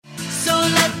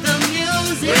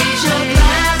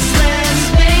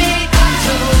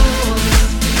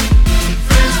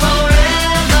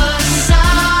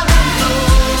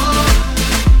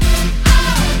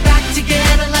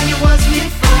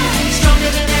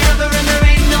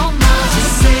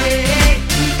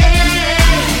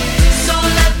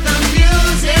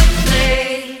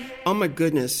my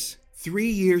goodness. 3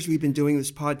 years we've been doing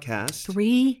this podcast.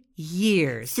 3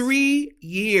 years. 3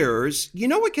 years. You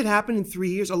know what could happen in 3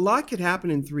 years? A lot could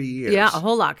happen in 3 years. Yeah, a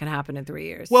whole lot can happen in 3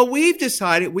 years. Well, we've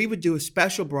decided we would do a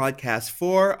special broadcast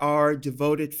for our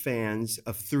devoted fans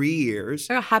of 3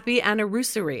 years. Our happy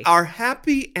AnniRUsary. Our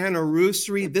happy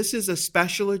AnniRUsary. This is a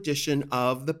special edition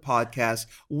of the podcast.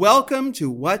 Welcome to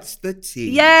What's the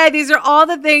Tea? Yay, these are all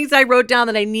the things I wrote down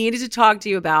that I needed to talk to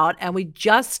you about, and we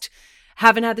just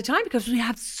haven't had the time because we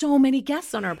have so many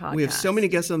guests on our podcast. We have so many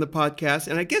guests on the podcast.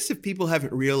 And I guess if people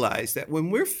haven't realized that when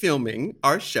we're filming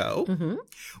our show,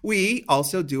 we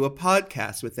also do a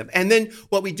podcast with them. And then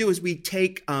what we do is we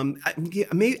take, I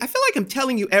feel like I'm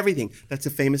telling you everything. That's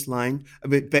a famous line.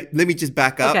 But let me just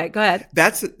back up. Okay, go ahead.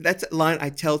 That's a line I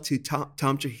tell to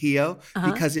Tom Trujillo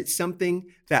because it's something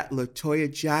that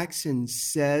LaToya Jackson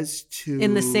says to...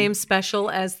 In the same special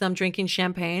as them drinking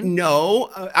champagne? No,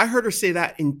 I heard her say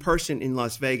that in person in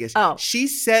Las Vegas. Oh. She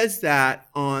says that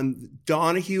on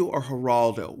Donahue or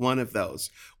Geraldo, one of those,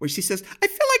 where she says, I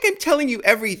feel like I'm telling you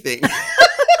everything.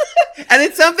 And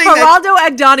it's something Geraldo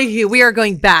and Donahue, we are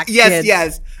going back, kids.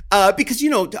 Yes. Because, you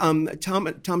know,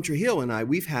 Tom Trujillo and I,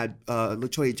 we've had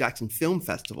LaToya Jackson film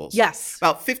festivals. Yes.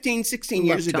 About 15, 16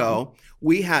 years ago,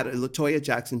 we had a LaToya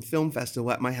Jackson film festival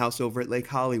at my house over at Lake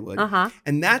Hollywood.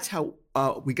 And that's how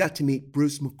we got to meet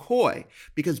Bruce McCoy,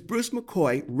 because Bruce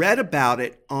McCoy read about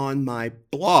it on my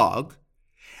blog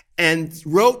and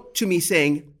wrote to me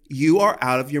saying, you are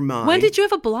out of your mind. When did you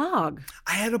have a blog?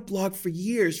 I had a blog for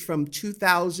years, from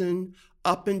 2000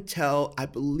 up until, I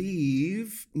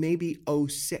believe, maybe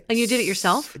 2006. And you did it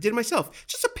yourself? I did it myself.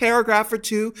 Just a paragraph or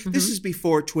two. This is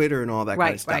before Twitter and all that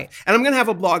kind of stuff. Right. And I'm going to have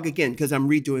a blog again because I'm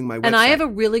redoing my website. And I have a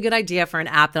really good idea for an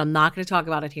app that I'm not going to talk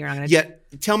about it here. I'm going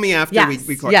to tell me after we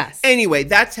record. Yes. Anyway,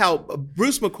 that's how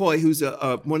Bruce McCoy, who's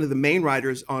one of the main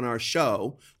writers on our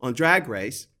show on Drag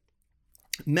Race,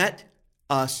 met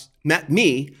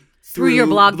me through your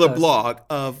blog the post. blog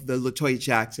of the LaToya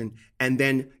Jackson. And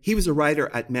then he was a writer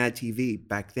at Mad TV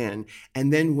back then.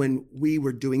 And then when we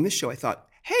were doing this show, I thought,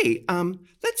 hey,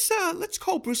 let's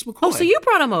call Bruce McCoy. Oh, so you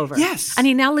brought him over? Yes. And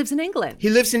he now lives in England. He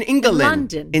lives in England.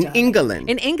 London. In England.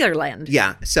 In England.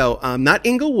 Yeah. So not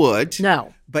Inglewood.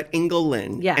 No. But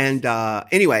England. Yes. And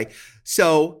anyway,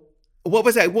 so what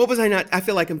was I not? I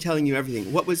feel like I'm telling you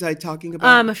everything. What was I talking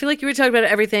about? I feel like you were talking about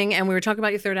everything, and we were talking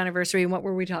about your third anniversary. And what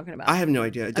were we talking about? I have no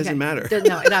idea. It doesn't matter.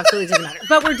 No, it absolutely doesn't matter.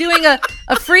 But we're doing a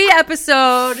free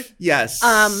episode. Yes.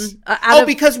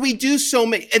 Because we do so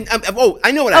many. And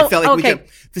I know what I felt like. Okay. We do.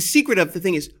 The secret of the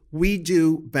thing is we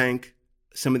do bank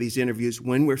some of these interviews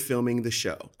when we're filming the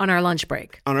show on our lunch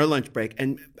break.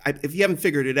 And if you haven't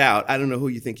figured it out, I don't know who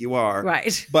you think you are.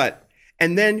 Right.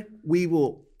 And then we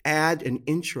will add an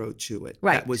intro to it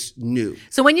that was new.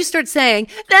 So when you start saying,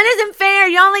 that isn't fair,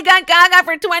 you only got Gaga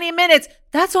for 20 minutes.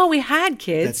 That's all we had,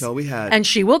 kids. That's all we had. And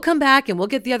she will come back and we'll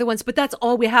get the other ones. But that's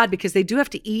all we had because they do have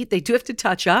to eat. They do have to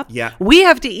touch up. Yeah. We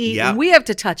have to eat and we have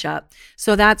to touch up.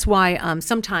 So that's why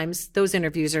sometimes those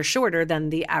interviews are shorter than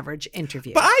the average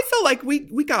interview. But I felt like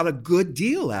we got a good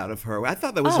deal out of her. I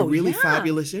thought that was a really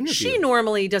fabulous interview. She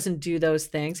normally doesn't do those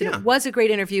things. And it was a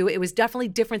great interview. It was definitely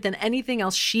different than anything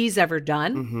else she's ever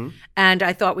done. And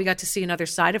I thought we got to see another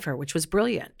side of her, which was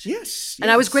brilliant. Yes. And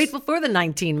I was grateful for the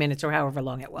 19 minutes or however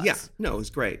long it was. Yeah. No, it was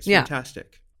great. It's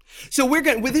fantastic. So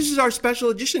this is our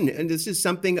special edition, and this is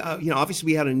something, obviously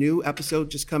we had a new episode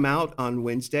just come out on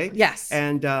Wednesday. Yes.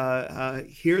 And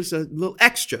here's a little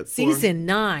extra. Season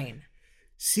 9.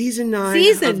 Season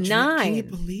 9. Can you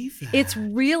believe that? It's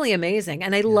really amazing.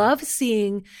 And I love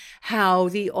seeing how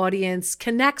the audience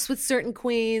connects with certain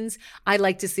queens. I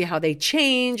like to see how they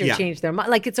change or change their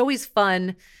mind. Like, it's always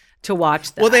fun to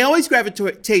watch that. Well, they always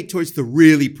gravitate towards the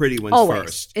really pretty ones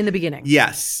first. In the beginning.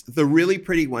 Yes, the really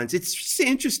pretty ones. It's just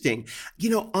interesting.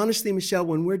 Honestly, Michelle,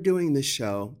 when we're doing this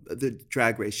show, the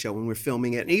Drag Race show, when we're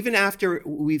filming it, and even after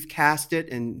we've cast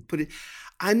it and put it,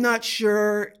 I'm not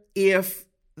sure if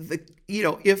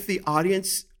the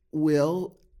audience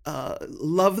will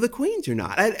love the queens or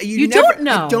not. You don't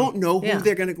know. I don't know who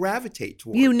they're going to gravitate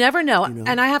towards. You never know.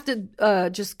 And I have to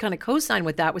just kind of co-sign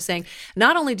with that, with saying,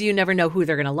 not only do you never know who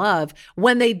they're going to love,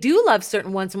 when they do love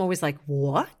certain ones, I'm always like,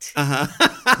 what?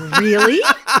 Really?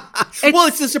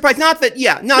 It's a surprise. Not that you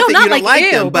don't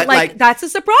like them, but like that's a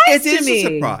surprise to me. It is a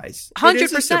surprise.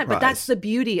 100%. But that's the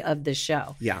beauty of this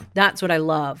show. Yeah. That's what I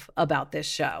love about this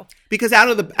show. Because out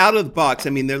of the box,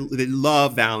 I mean, they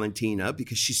love Valentina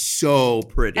because she's so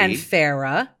pretty. And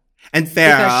Farrah. And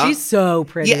Farrah. Because she's so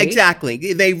pretty. Yeah,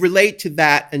 exactly. They relate to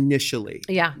that initially.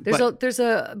 Yeah. But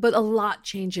a lot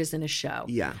changes in a show.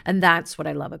 Yeah. And that's what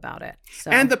I love about it.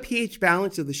 So. And the pH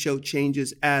balance of the show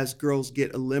changes as girls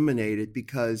get eliminated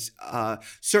because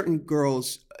certain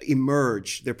girls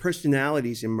emerge, their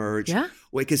personalities emerge. Yeah.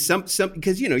 Because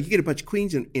because you get a bunch of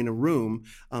queens in a room,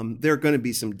 there are going to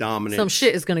be some dominant. Some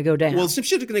shit is going to go down. Well, some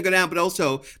shit is going to go down, but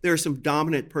also there are some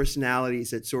dominant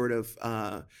personalities that sort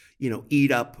of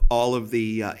eat up all of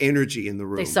the energy in the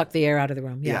room. They suck the air out of the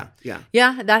room. Yeah.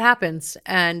 Yeah, that happens,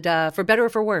 and for better or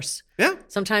for worse. Yeah.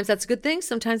 Sometimes that's a good thing.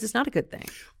 Sometimes it's not a good thing.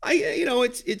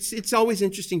 It's always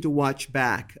interesting to watch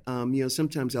back.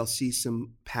 Sometimes I'll see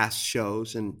some past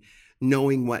shows and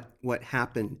knowing what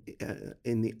happened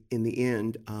in the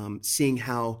end, seeing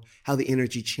how the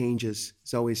energy changes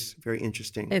is always very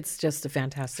interesting. It's just a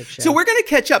fantastic show. So we're going to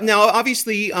catch up now.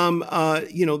 Obviously,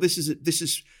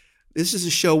 this is a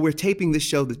show. We're taping this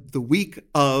show the week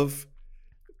of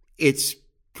its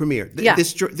premiere.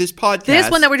 This podcast. This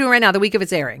one that we're doing right now, the week of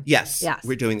its airing. Yes.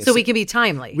 We're doing this. So we can be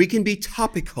timely. We can be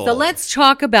topical. So let's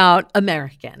talk about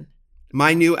American.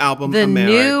 My new album, the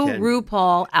American. new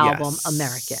RuPaul album, Yes.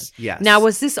 American. Yes. Now,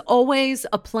 was this always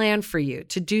a plan for you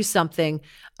to do something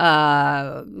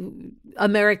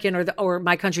American or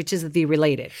My Country 'Tis of Thee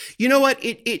related? You know what?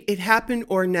 It happened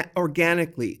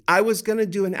organically. I was going to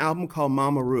do an album called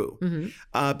Mama Ru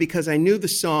because I knew the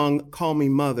song Call Me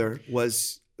Mother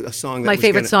was a song that my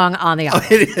favorite song on the album.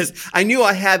 Oh, it is. I knew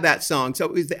I had that song. So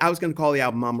I was going to call the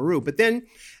album Mama Ru. But then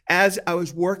as I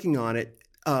was working on it,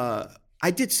 I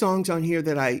did songs on here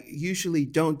that I usually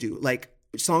don't do, like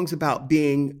songs about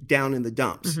being down in the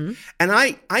dumps. And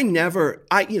my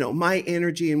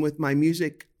energy and with my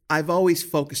music, I've always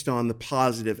focused on the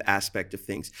positive aspect of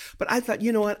things. But I thought,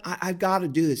 you know what, I've got to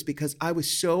do this because I was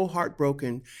so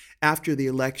heartbroken after the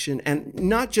election, and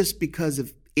not just because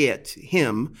of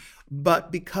him,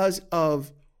 but because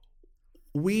of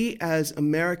we as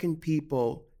American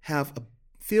people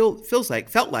felt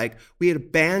like we had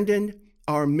abandoned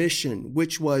our mission,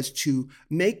 which was to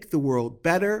make the world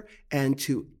better and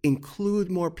to include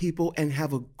more people and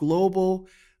have a global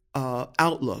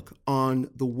outlook on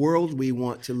the world we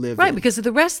want to live in. Right, because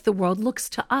the rest of the world looks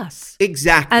to us.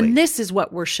 Exactly. And this is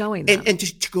what we're showing them. And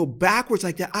to go backwards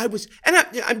like that,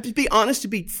 to be honest, to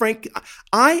be frank,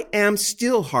 I am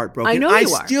still heartbroken. I know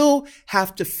you are. I still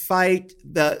have to fight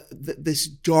this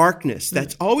darkness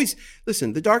that's always,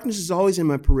 listen, the darkness is always in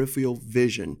my peripheral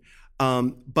vision.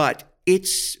 But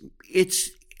it's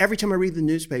every time I read the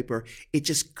newspaper, it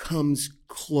just comes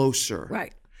closer.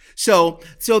 Right. So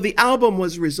the album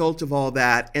was a result of all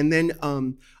that. And then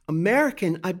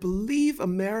American, I believe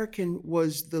American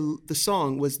was the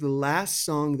song was the last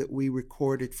song that we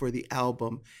recorded for the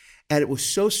album. And it was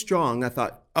so strong, I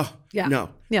thought,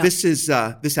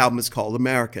 this album is called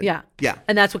American. Yeah. Yeah.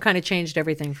 And that's what kind of changed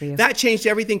everything for you. That changed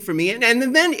everything for me. And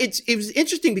then it was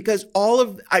interesting because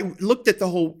I looked at the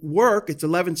whole work, it's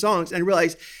 11 songs, and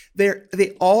realized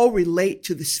they all relate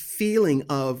to this feeling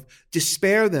of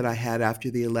despair that I had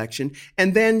after the election.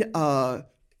 And then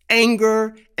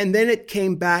anger. And then it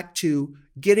came back to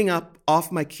getting up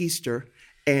off my keister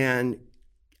and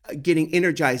getting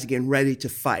energized again, ready to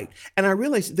fight. And I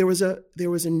realized there was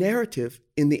a narrative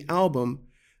in the album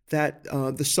that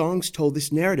the songs told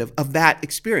this narrative of that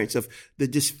experience of the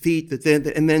defeat,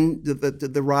 and then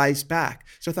the rise back.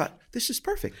 So I thought, this is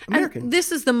perfect, American. And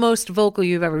this is the most vocal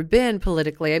you've ever been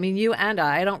politically. I mean, you and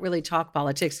I don't really talk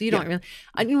politics. So I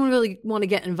don't really want to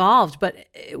get involved, but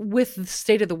with the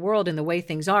state of the world and the way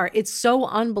things are, it's so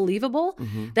unbelievable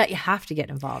that you have to get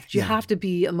involved. You have to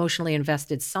be emotionally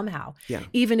invested somehow,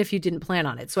 even if you didn't plan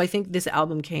on it. So I think this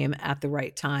album came at the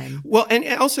right time. Well, and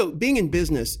also being in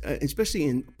business, especially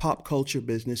in pop culture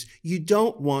business, you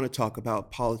don't want to talk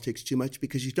about politics too much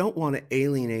because you don't want to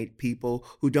alienate people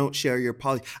who don't share your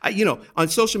politics. On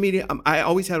social media, I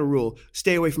always had a rule: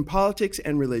 stay away from politics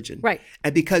and religion. Right.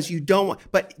 And because you don't want,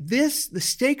 but the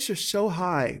stakes are so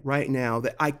high right now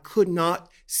that I could not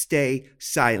stay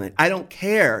silent. I don't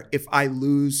care if I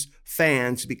lose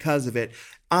fans because of it.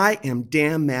 I am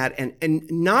damn mad, and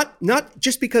not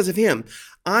just because of him.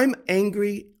 I'm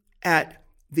angry at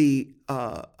the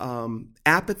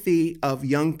apathy of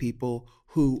young people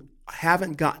who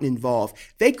haven't gotten involved.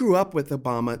 They grew up with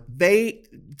Obama. They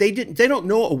don't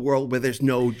know a world where there's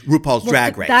no RuPaul's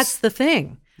Drag Race. That's the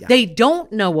thing. They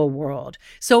don't know a world.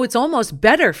 So it's almost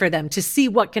better for them to see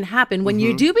what can happen when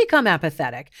you do become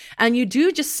apathetic and you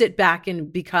do just sit back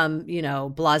and become,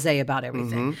 blasé about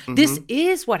everything. This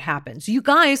is what happens. You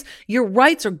guys, your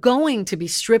rights are going to be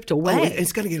stripped away. Oh,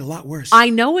 it's going to get a lot worse. I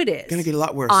know it is. Going to get a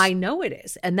lot worse. I know it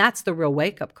is. And that's the real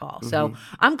wake-up call. So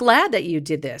I'm glad that you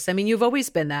did this. I mean, you've always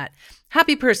been that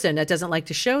happy person that doesn't like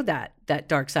to show that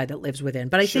dark side that lives within.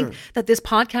 But I think that this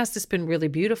podcast has been really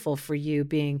beautiful for you,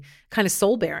 being kind of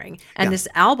soul-bearing. And this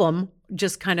album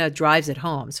just kind of drives it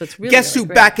home. So it's really Guess really who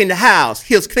great. back in the house?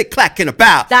 Heels click clacking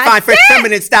about. That's Fine fresh it!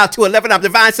 feminine style to 11 I'm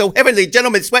divine. So heavenly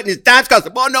gentleman sweating his dimes cause the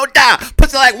ball no doubt.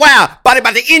 Puts it like wow. Body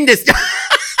about to end this.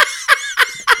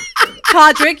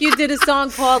 Todrick, you did a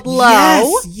song called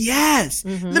Low. Yes.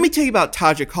 Let me tell you about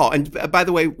Todrick Hall. And by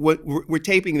the way, we're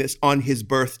taping this on his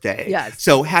birthday. Yes.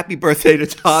 So happy birthday to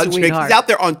Todrick. Sweetheart. He's out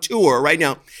there on tour right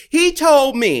now. He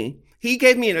gave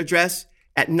me an address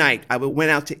at night. I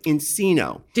went out to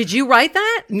Encino. Did you write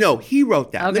that? No, he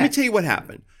wrote that. Okay. Let me tell you what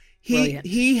happened. Brilliant.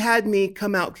 He had me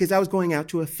come out because I was going out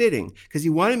to a fitting because he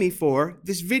wanted me for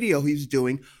this video he was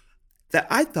doing that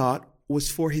I thought was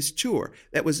for his tour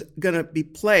that was going to be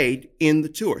played in the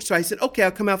tour. So I said, okay,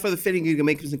 I'll come out for the fitting. You can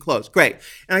make some clothes. Great.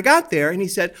 And I got there and he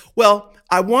said, well,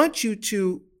 I want you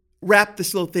to rap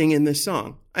this little thing in this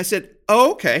song. I said,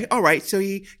 oh, okay. All right. So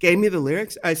he gave me the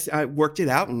lyrics. I worked it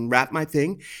out and rapped my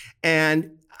thing.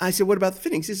 And I said, what about the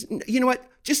fitting? He says, you know what?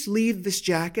 Just leave this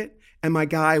jacket and my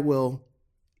guy will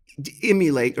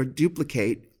emulate or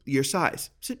duplicate your size.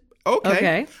 I said,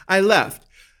 okay. I left.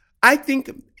 I think,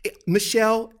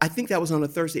 Michelle, I think that was on a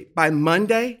Thursday. By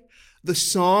Monday, the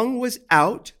song was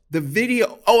out. The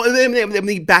video, let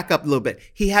me back up a little bit.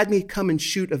 He had me come and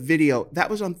shoot a video. That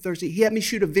was on Thursday. He had me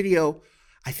shoot a video,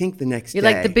 I think the next day.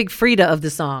 You're like the big Frida of the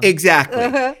song.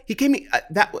 Exactly. He gave me,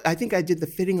 I think I did the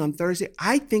fitting on Thursday.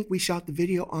 I think we shot the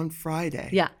video on Friday.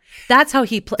 Yeah. That's how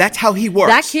he That's how he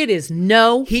works. That kid is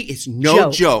no He is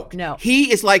no joke. No.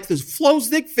 He is like the Flo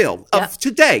Ziegfeld of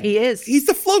today. He is. He's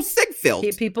the Flo Ziegfeld.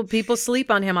 People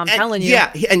sleep on him, I'm telling you.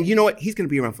 Yeah, and you know what? He's going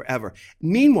to be around forever.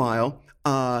 Meanwhile,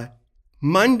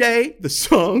 Monday, the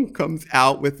song comes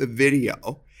out with the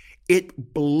video.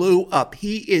 It blew up.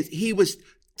 He was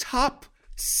top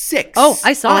 6. Oh,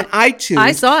 I saw on it. iTunes.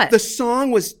 I saw it. The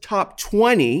song was top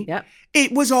 20. Yep.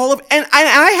 It was all of, and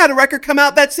I had a record come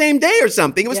out that same day or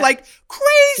something. It was like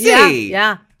crazy.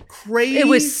 Yeah. Crazy. It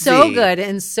was so good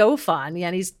and so fun. Yeah,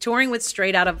 and he's touring with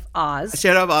Straight Out of Oz.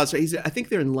 Straight Out of Oz. I think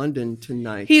they're in London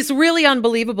tonight. He's really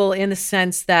unbelievable in the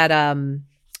sense that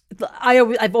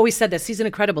I've always said this. He's an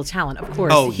incredible talent, of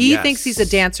course. He thinks he's a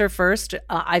dancer first.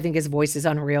 I think his voice is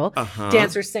unreal.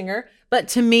 Dancer, singer. But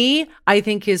to me, I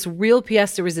think his real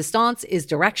pièce de résistance is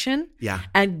direction. Yeah.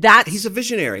 And he's a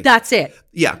visionary. That's it.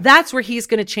 Yeah. That's where he's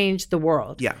going to change the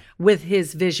world. Yeah. With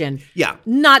his vision. Yeah.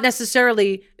 Not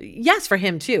necessarily, yes, for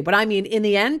him too. But I mean, in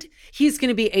the end, he's going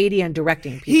to be 80 and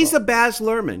directing people. He's a Baz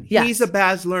Luhrmann. Yes. He's a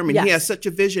Baz Luhrmann. Yes. He has such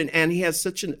a vision and he has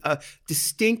such a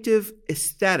distinctive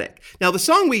aesthetic. Now, the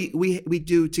song we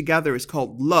do together is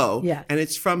called Low. Yeah. And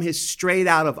it's from his Straight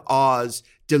Out of Oz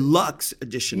deluxe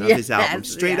edition of his album,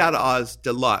 Straight Out of Oz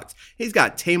Deluxe. He's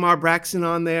got Tamar Braxton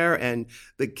on there and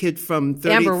the kid from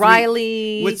 33. Amber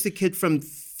Riley. What's the kid from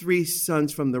Three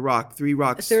Sons from the Rock? Three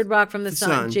Rocks. Third Rock from the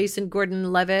Sun. Jason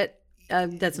Gordon-Levitt.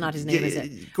 That's not his name, is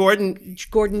it?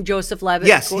 Gordon Joseph Levitt.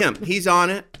 Yes, him. He's on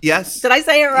it. Yes. Did I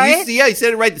say it right? Yeah, you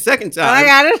said it right the second time. I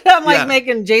got it. I'm like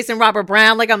making Jason Robert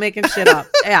Brown, like I'm making shit up.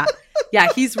 Yeah. Yeah,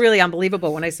 he's really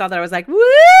unbelievable. When I saw that, I was like, woo!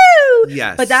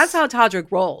 Yes. But that's how Todrick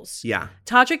rolls. Yeah.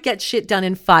 Todrick gets shit done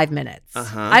in 5 minutes.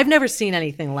 I've never seen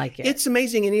anything like it. It's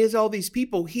amazing. And he has all these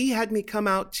people. He had me come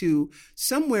out to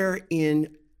somewhere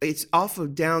it's off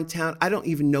of downtown. I don't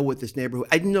even know what this neighborhood,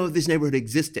 I didn't know this neighborhood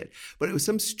existed, but it was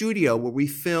some studio where we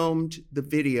filmed the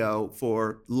video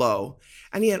for Low.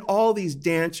 And he had all these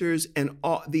dancers and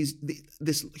all this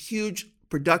huge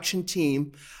production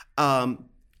team.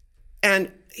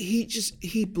 And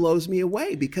he blows me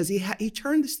away because he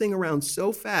turned this thing around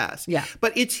so fast. Yeah.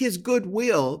 But it's his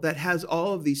goodwill that has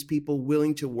all of these people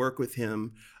willing to work with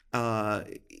him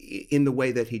in the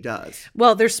way that he does.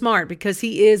 Well, they're smart because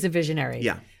he is a visionary.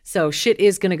 Yeah. So shit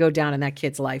is going to go down in that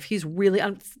kid's life. He's really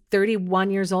 31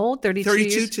 years old, 32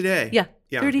 years. today. Yeah.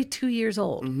 32 years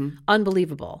old.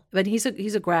 Unbelievable. But he's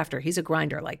a grafter. He's a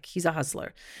grinder. Like he's a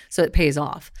hustler. So it pays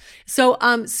off. So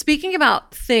speaking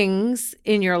about things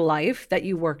in your life that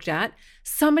you worked at,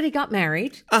 somebody got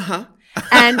married. Uh-huh.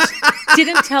 And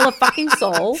didn't tell a fucking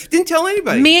soul. Didn't tell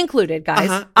anybody. Me included,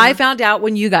 guys. I found out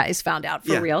when you guys found out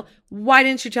for real. Why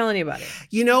didn't you tell anybody?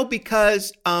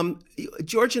 Because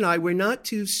George and I were not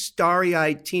two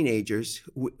starry-eyed teenagers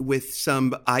with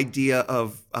some idea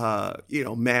of,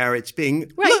 marriage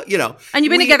being, right. And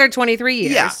you've been together 23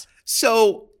 years. Yeah.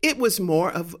 So it was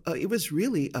more of, it was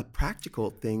really a practical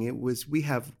thing. We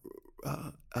have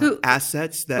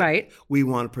assets that we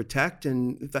want to protect.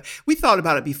 And we thought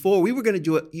about it before. We were going to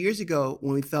do it years ago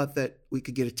when we thought that we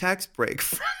could get a tax break.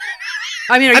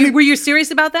 Were you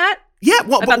serious about that? Yeah.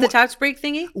 About the tax break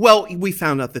thingy? Well, we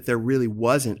found out that there really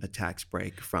wasn't a tax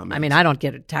break from it. I don't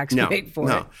get a tax break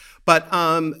for it.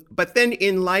 But then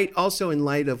in light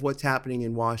of what's happening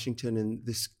in Washington and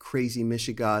this crazy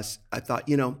Michigas, I thought,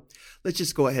 let's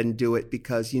just go ahead and do it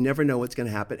because you never know what's going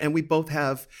to happen. And we've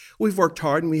worked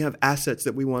hard and we have assets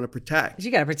that we want to protect.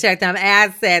 You got to protect them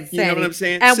assets. You know what I'm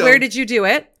saying? And where did you do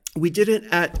it? We did it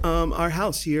at our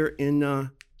house here in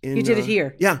You did it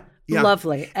here? Yeah. Yeah.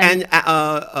 Lovely. And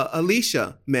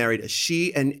Alicia married us.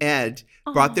 She and Ed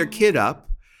brought their kid up.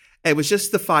 It was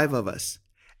just the five of us.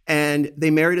 And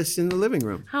they married us in the living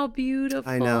room. How beautiful.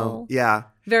 I know. Yeah.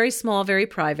 Very small, very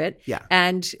private. Yeah.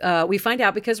 And we find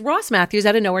out because Ross Matthews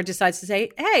out of nowhere decides to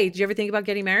say, hey, did you ever think about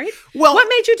getting married? Well, what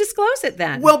made you disclose it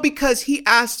then? Well, because he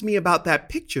asked me about that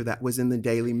picture that was in the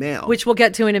Daily Mail. Which we'll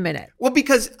get to in a minute. Well,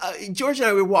 because George and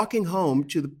I were walking home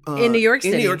to the in New York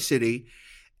City.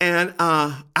 And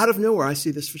out of nowhere, I see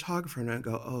this photographer, and I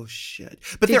go, "Oh shit!"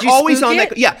 But Did they're always spook on it?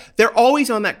 that. Yeah, they're always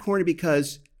on that corner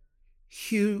because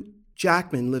Hugh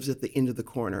Jackman lives at the end of the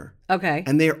corner. Okay,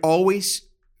 and they're always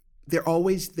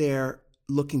there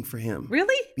looking for him.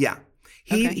 Really? Yeah,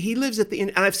 he lives at the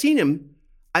end, and I've seen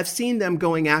them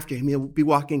going after him. He'll be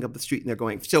walking up the street, and they're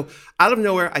going. So out of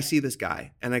nowhere, I see this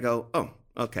guy, and I go, "Oh."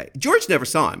 Okay. George never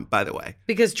saw him, by the way.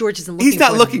 Because George isn't looking for him. He's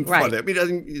not looking for right. him. He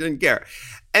doesn't care.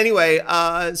 Anyway,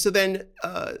 so then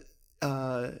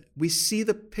we see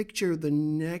the picture the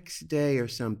next day or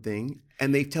something,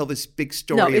 and they tell this big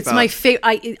story about... No, it's my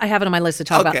favorite. I have it on my list to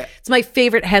talk about. It's my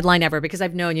favorite headline ever because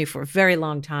I've known you for a very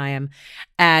long time,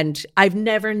 and I've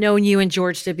never known you and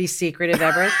George to be secretive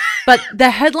ever. But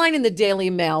the headline in the Daily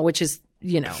Mail, which is,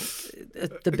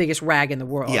 the biggest rag in the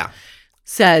world,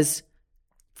 says...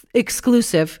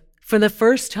 exclusive, for the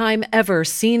first time ever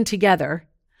seen together,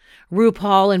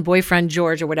 RuPaul and boyfriend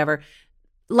George or whatever,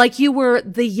 like you were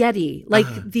the Yeti, like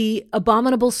the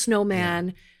abominable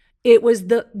snowman. Yeah. It was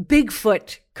the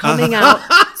Bigfoot coming out.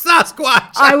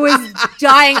 Sasquatch. I was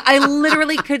dying. I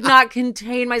literally could not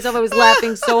contain myself. I was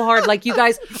laughing so hard. Like you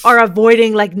guys are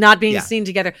avoiding like not being seen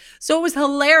together. So it was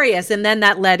hilarious. And then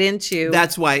that led into...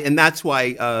 That's why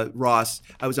Ross,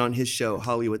 I was on his show,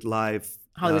 Hollywood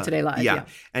Today Live. Yeah.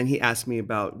 And he asked me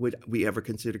about would we ever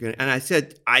consider going, and I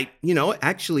said,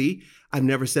 actually, I've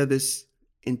never said this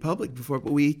in public before,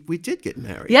 but we did get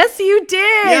married. Yes, you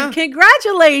did. Yeah.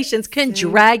 Congratulations. Thank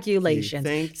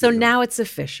you. So now it's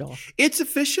official. It's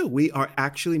official. We are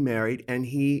actually married, and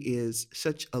he is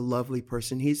such a lovely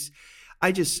person.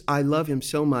 I love him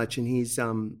so much, and he's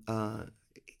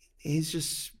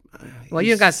just... Well,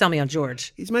 you got to sell me on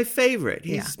George. He's my favorite.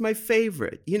 He's my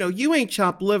favorite. You ain't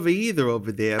chopped liver either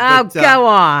over there. Oh, go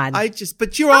on.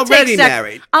 But you're already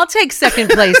married. I'll take second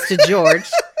place to George.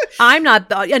 I'm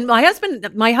not, and my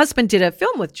husband did a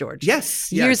film with George. Yes.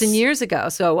 Years and years ago.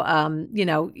 So,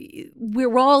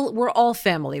 we're all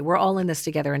family. We're all in this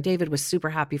together. And David was super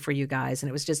happy for you guys. And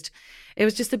it was just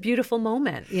a beautiful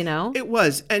moment, It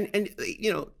was. And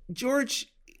George,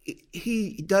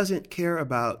 he doesn't care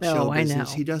about show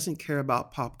business. He doesn't care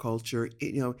about pop culture.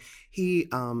 It's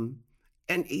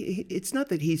not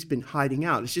that he's been hiding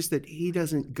out. It's just that he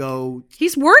doesn't go.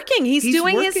 He's working. He's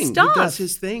doing his stuff. He does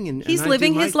his thing, and he's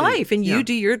living his life. And you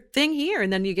do your thing here,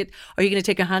 and then you get. Are you going to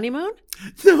take a honeymoon?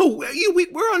 No,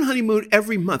 we're on honeymoon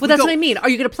every month. Well, that's what I mean. Are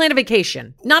you going to plan a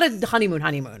vacation, not a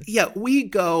honeymoon? Yeah, we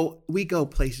go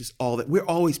places we're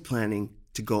always planning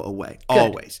to go away. Good,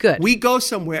 always. Good. We go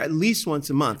somewhere at least once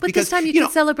a month. But because, this time you can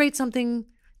celebrate something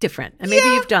different. And maybe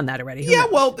you've done that already. Who knows?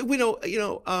 Well,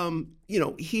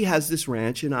 he has this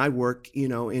ranch and I work,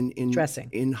 in dressing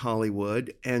in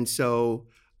Hollywood. And so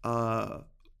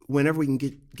whenever we can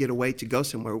get away to go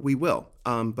somewhere, we will.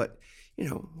 But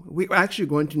we're actually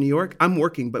going to New York. I'm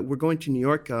working, but we're going to New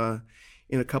York in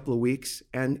a couple of weeks,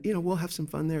 and we'll have some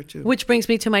fun there too. Which brings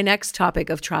me to my next topic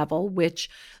of travel, which,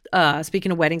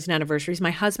 speaking of weddings and anniversaries,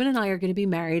 my husband and I are going to be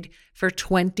married for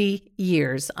 20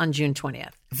 years on June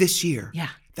 20th. This year? Yeah.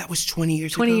 That was 20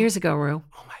 years ago? 20 years ago, Rue.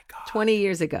 Oh my God. 20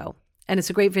 years ago. And it's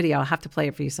a great video. I'll have to play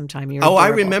it for you sometime. You're I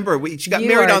adorable. remember. She got You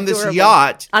married are on this adorable.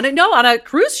 yacht. On a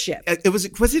cruise ship. Was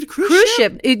it a cruise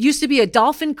Ship. It used to be a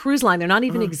Dolphin cruise line. They're not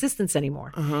even in existence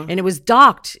anymore. And it was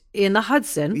docked in the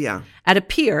Hudson at a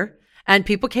pier. And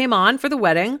people came on for the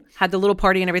wedding, had the little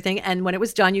party and everything. And when it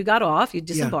was done, you got off, you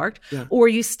disembarked, or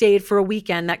you stayed for a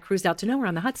weekend that cruised out to nowhere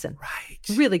on the Hudson.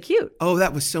 Right. Really cute. Oh,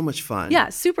 that was so much fun. Yeah,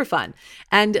 super fun.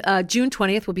 And June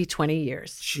 20th will be 20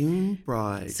 years. June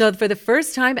bride. So for the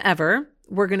first time ever,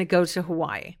 we're going to go to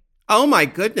Hawaii. Oh, my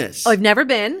goodness. I've never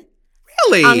been.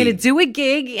 Really? I'm going to do a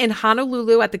gig in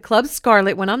Honolulu at the Club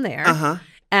Scarlet when I'm there. Uh-huh.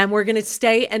 And we're going to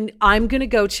stay, and I'm going to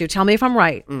go to, tell me if I'm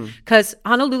right, because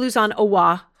Honolulu's on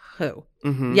Oahu.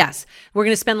 Mm-hmm. Yes. We're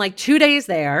going to spend like 2 days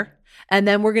there, and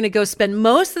then we're going to go spend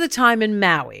most of the time in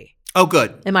Maui. Oh,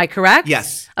 good. Am I correct?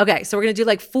 Yes. Okay. So we're going to do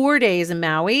like 4 days in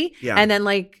Maui, and then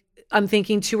like I'm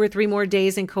thinking 2 or 3 more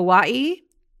days in Kauai.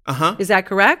 Uh-huh. Is that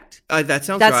correct? That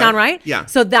sounds That right. sound right? Yeah.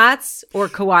 So that's, or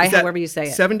Kauai, Is that however you say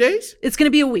it. 7 days? It's going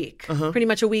to be a week, pretty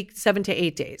much a week, 7 to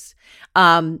 8 days.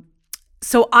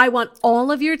 So I want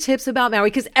all of your tips about Maui,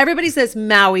 because everybody says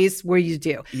Maui's where you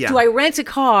do. Yeah. Do I rent a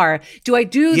car? Do I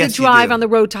do Yes, the drive you do. on the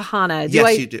road to Hana?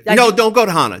 You do. No, don't go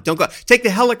to Hana. Don't go. Take the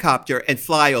helicopter and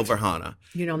fly over Hana.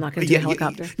 You know I'm not going to do a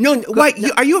helicopter. No, why?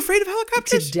 Are you afraid of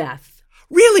helicopters? To death.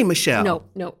 Really, Michelle?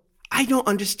 No. I don't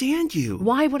understand you.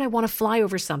 Why would I want to fly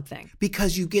over something?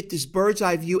 Because you get this bird's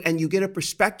eye view and you get a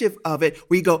perspective of it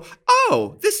where you go,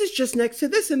 oh, this is just next to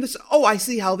this and this. Oh, I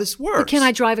see how this works. But can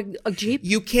I drive a Jeep?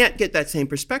 You can't get that same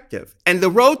perspective. And the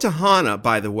road to Hana,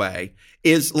 by the way,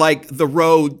 is like the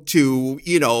road to,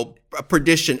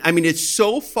 perdition. I mean, it's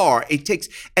so far. It takes,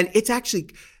 and it's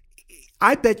actually,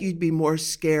 I bet you'd be more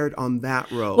scared on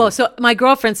that road. Well, so my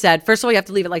girlfriend said, first of all, you have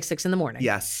to leave at like 6 a.m.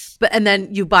 Yes. And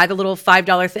then you buy the little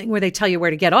 $5 thing where they tell you where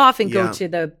to get off and go to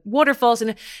the waterfalls.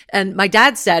 And my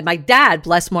dad,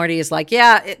 bless Marty, is like,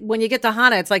 when you get to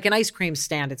Hana, it's like an ice cream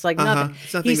stand. It's like nothing.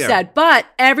 It's nothing He there. said, but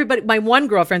everybody, my one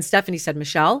girlfriend, Stephanie, said,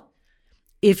 Michelle,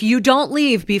 if you don't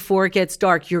leave before it gets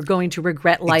dark, you're going to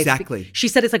regret life. Exactly. She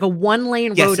said it's like a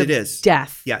 1-lane Yes, road it of is.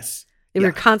 death. Yes. They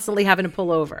were constantly having to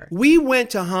pull over. We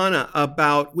went to Hana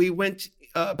about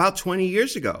 20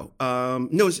 years ago. No,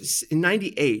 it was in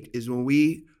 98 is when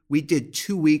we did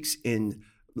 2 weeks in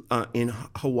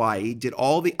Hawaii, did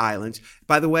all the islands.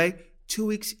 By the way, 2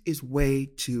 weeks is way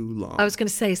too long. I was going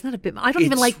to say, it's not a bit. I don't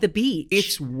even like the beach.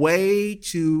 It's way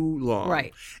too long.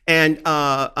 Right. And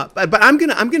but I'm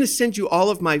gonna send you all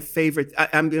of my favorite.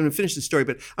 I'm gonna finish the story,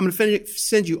 but I'm gonna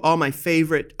send you all my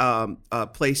favorite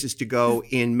places to go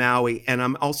in Maui, and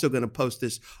I'm also gonna post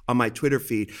this on my Twitter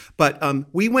feed. But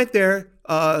we went there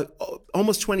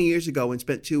almost 20 years ago and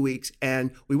spent 2 weeks,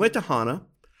 and we went to Hana.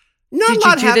 Not Did a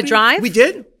lot you do happening. the drive? We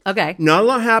did. Okay. Not a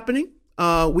lot happening.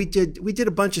 We did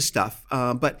a bunch of stuff,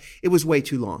 but it was way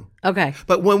too long. Okay.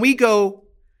 But when we go,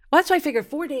 Well, that's why I figured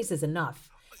 4 days is enough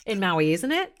in Maui,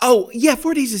 isn't it? oh yeah,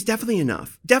 4 days is definitely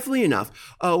enough. Definitely enough.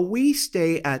 We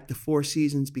stay at the Four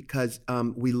Seasons because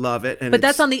we love it, and But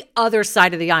that's on the other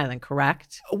side of the island,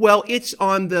 correct? well, it's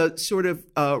on the sort of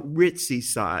ritzy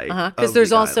side. Because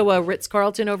there's also a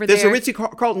Ritz-Carlton over there's there. a Ritzy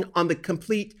Carlton on the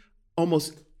complete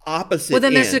almost opposite. Well,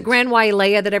 then there's end. a Grand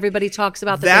Wailea that everybody talks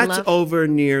about that they That's love. over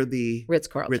near the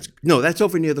Ritz-Carlton. No, that's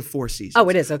over near the Four Seasons. Oh,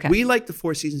 it is? Okay. We like the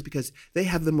Four Seasons because they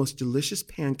have the most delicious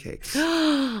pancakes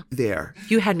there.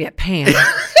 You had me at Pan.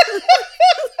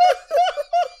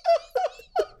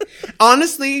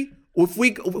 Honestly, if we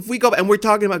go and we're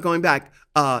talking about going back,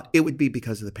 it would be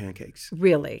because of the pancakes.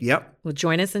 Really? Yep. Well,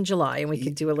 join us in July and we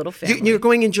can do a little family. You're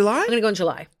going in July? I'm going to go in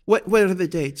July. What are the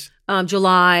dates?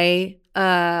 July,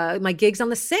 my gig's on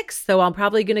the 6th, so I'm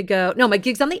probably going to go. No, my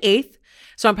gig's on the 8th,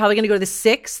 so I'm probably going to go to the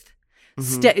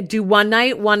 6th, do one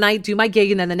night, do my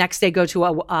gig, and then the next day go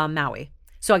to Maui.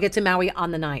 So I get to Maui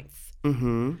on the 9th.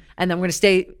 Mm-hmm. And then we're going to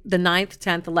stay the 9th,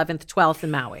 10th, 11th, 12th in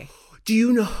Maui. Do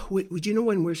you know? Would you know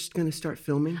when we're going to start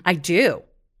filming? I do.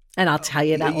 And I'll tell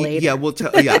you that later. Yeah, we'll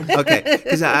tell. Yeah, okay.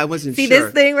 Because I wasn't See sure.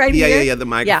 this thing right here? Yeah, the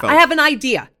microphone. Yeah, I have an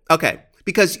idea. Okay.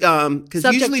 Because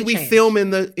Subject usually to we change. film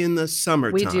in the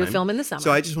summertime. We do film in the summer.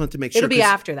 So I just wanted to make sure. It'll be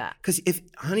after that. Because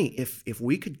if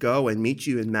we could go and meet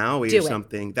you in Maui Do or it.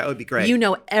 something, that would be great. You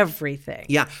know everything.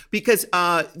 Yeah, because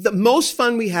the most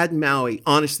fun we had in Maui,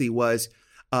 honestly, was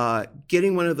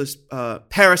getting one of those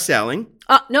parasailing.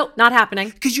 No, not happening.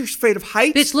 Because you're afraid of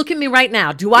heights. Bitch, look at me right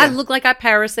now. Do I look like I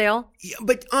parasail? Yeah,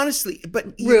 but honestly,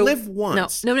 you Rue. live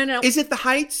once. No. Is it the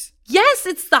heights? Yes,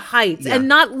 it's the heights and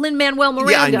not Lin-Manuel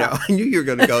Miranda. Yeah, I know. I knew you were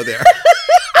going to go there.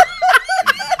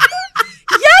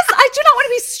 Yes, I do not want to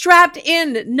be strapped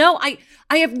in. No, I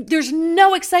have, there's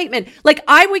no excitement. Like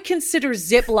I would consider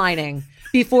zip lining,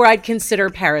 before I'd consider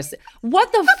Paris.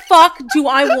 What the fuck do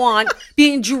I want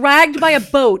being dragged by a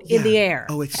boat in the air?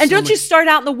 Oh, it's and so don't you much- start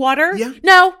out in the water? Yeah.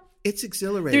 No. It's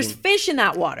exhilarating. There's fish in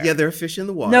that water. Yeah, there are fish in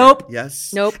the water. Nope.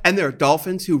 Yes. Nope. And there are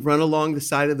dolphins who run along the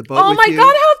side of the boat Oh with my you.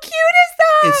 God, how cute is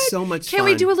that? It's so much Can fun.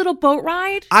 we do a little boat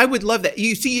ride? I would love that.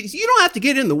 You see, you don't have to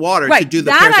get in the water to Right, do the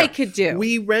that Paris I ride. could do.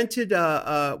 We rented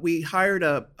we hired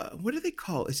what do they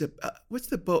call? Is it what's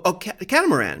the boat? Oh,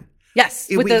 catamaran. Yes,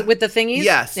 with the thingies.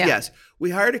 Yes, Yeah. yes.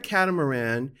 We hired a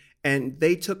catamaran, and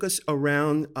they took us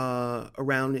around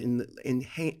in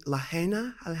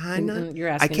Lahaina. You're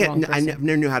asking the wrong person. I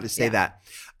never knew how to say that.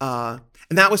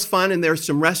 And that was fun. And there's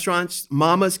some restaurants,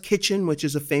 Mama's Kitchen, which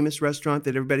is a famous restaurant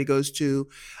that everybody goes to.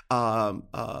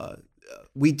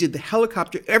 We did the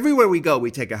helicopter. Everywhere we go,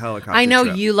 we take a helicopter. I know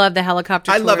trip. you love the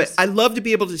helicopter. I love tours. it. I love to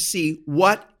be able to see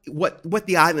what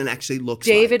the island actually looks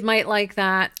like. David might like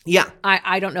that. Yeah.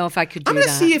 I don't know if I could do I'm going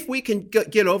to that. see if we can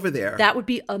get over there. That would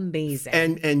be amazing.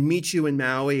 and meet you in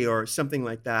Maui or something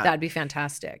like that. That'd be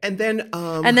fantastic. And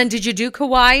then did you do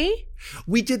Kauai?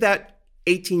 we did that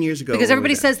 18 years ago. Because when we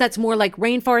everybody were there. says that's more like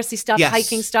rainforesty stuff, Yes.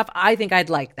 hiking stuff. I think I'd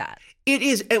like that. It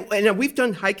is, and we've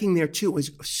done hiking there too. It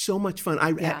was so much fun.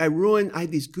 I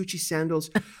had these Gucci sandals.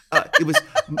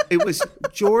 It was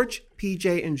George,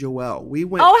 PJ, and Joelle. We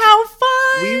went. Oh,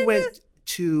 how fun! We went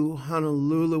to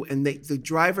Honolulu, and the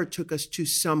driver took us to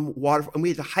some waterfall, and we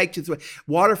had to hike to the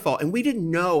waterfall, and we didn't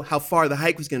know how far the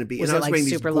hike was going to be. Was and I it, was like, wearing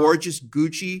these super long? gorgeous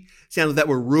Gucci sandals that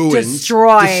were ruined,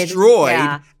 Destroyed.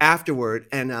 Yeah. afterward,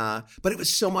 and but it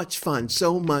was so much fun,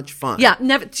 Yeah,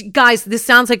 never, guys. This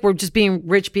sounds like we're just being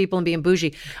rich people and being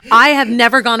bougie. I have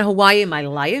never gone to Hawaii in my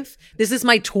life. This is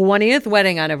my 20th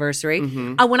wedding anniversary.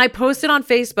 Mm-hmm. When I posted on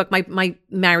Facebook, my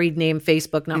married name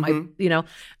Facebook, not Mm-hmm. my,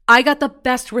 I got the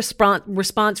best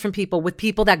response from people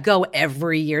that go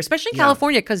every year, especially in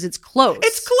California because it's close.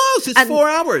 It's close. It's 4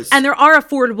 hours. And there are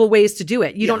affordable ways to do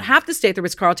it. You don't have to stay at the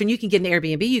Ritz-Carlton. You can get an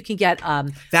Airbnb. You can get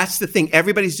That's the thing.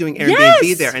 Everybody's doing Airbnb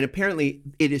Yes! there, and apparently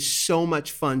it is so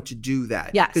much fun to do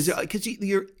that. Yes. because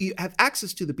you have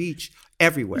access to the beach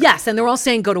everywhere. Yes, and they're all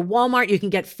saying go to Walmart. You can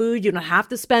get food. You don't have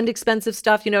to spend expensive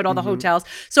stuff, at all the hotels.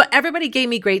 So everybody gave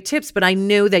me great tips, but I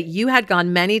knew that you had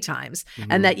gone many times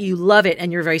and that you love it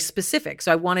and you're very specific.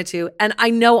 So I wanted to, and I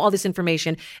know all this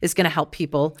information is going to help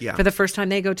people for the first time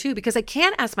they go too, because I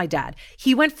can't ask my dad.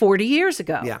 He went 40 years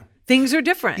ago. Yeah. Things are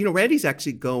different. Randy's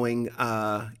actually going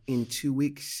in 2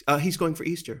 weeks. He's going for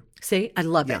Easter. See, I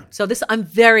love it. So I'm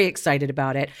very excited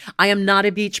about it. I am not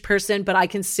a beach person, but I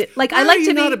can sit I like are you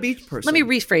to be not a beach person? Let me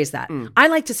rephrase that. I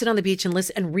like to sit on the beach and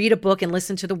listen and read a book and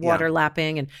listen to the water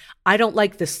lapping. And I don't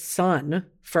like the sun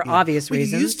for obvious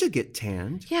reasons. You used to get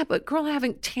tanned. Yeah, but girl, I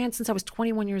haven't tanned since I was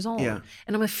 21 years old. Yeah.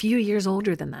 And I'm a few years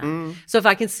older than that. So if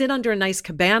I can sit under a nice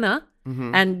cabana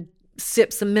and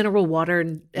sip some mineral water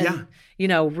and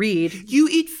read. You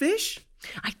eat fish?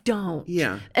 I don't.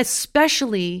 Yeah.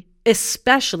 Especially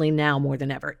now more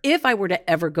than ever. If I were to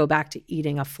ever go back to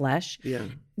eating a flesh,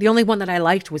 the only one that I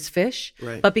liked was fish.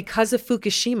 Right. But because of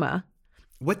Fukushima,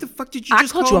 What the fuck did you I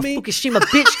just called call you me? a Fukushima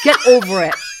bitch. Get over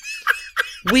it.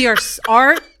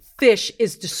 Our fish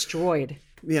is destroyed.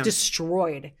 Yeah.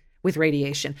 Destroyed with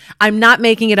radiation. I'm not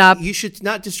making it up. You should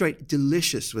not destroy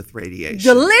delicious with radiation.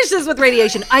 Delicious with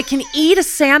radiation. I can eat a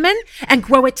salmon and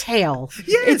grow a tail.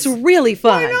 Yes. It's really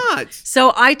fun. Why not?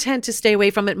 So I tend to stay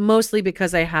away from it mostly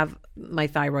because I have my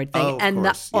thyroid thing. Oh, of and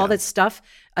course, all yeah. that stuff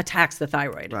attacks the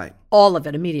thyroid. Right. All of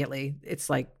it immediately. It's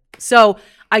like, so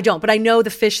I don't. But I know the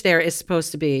fish there is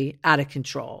supposed to be out of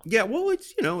control. Yeah, well,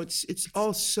 it's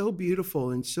all so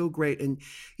beautiful and so great, and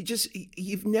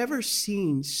you've never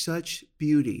seen such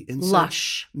beauty and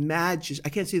Lush. I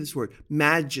can't say this word,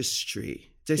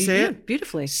 magistry. Did I say it?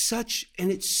 Beautifully. And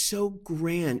it's so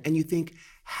grand, and you think,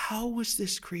 how was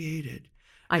this created?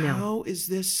 I know. How is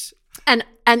this? And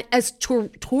as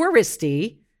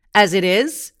touristy as it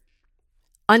is,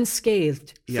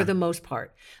 unscathed for the most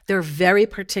part. They're very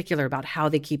particular about how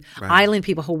they keep island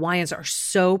people. Hawaiians are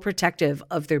so protective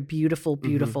of their beautiful,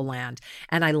 beautiful land.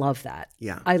 And I love that.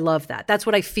 Yeah. I love that. That's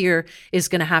what I fear is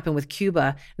going to happen with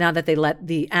Cuba now that they let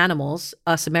the animals,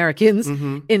 us Americans,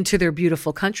 into their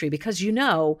beautiful country. Because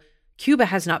Cuba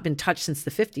has not been touched since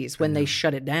the 50s when they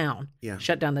shut it down,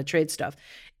 shut down the trade stuff.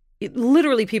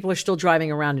 Literally, people are still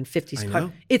driving around in 50s cars.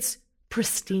 It's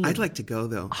pristine. I'd like to go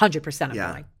though. 100%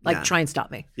 I'm going. Try and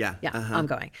stop me. Yeah. I'm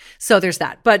going. So there's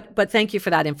that. But thank you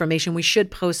for that information. We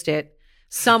should post it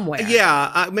somewhere.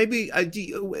 Yeah, maybe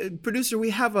producer, we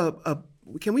have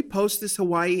can we post this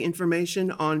Hawaii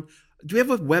information on? Do we have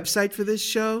a website for this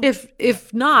show?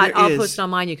 If not, There I'll is. post it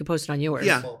on mine. You can post it on yours.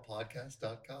 Yeah.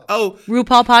 RuPaulPodcast.com. Oh,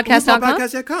 RuPaulPodcast.com.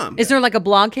 RuPaulPodcast.com. Is there like a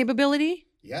blog capability?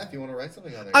 Yeah, if you want to write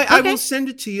something on there. I will send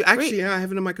it to you. Actually, I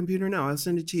have it on my computer now. I'll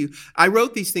send it to you. I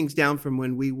wrote these things down from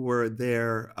when we were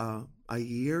there a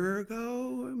year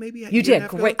ago, maybe. You did.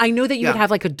 Great. I know that you would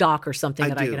have like a doc or something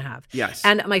that I could have. Yes.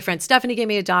 And my friend Stephanie gave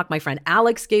me a doc. My friend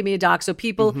Alex gave me a doc. So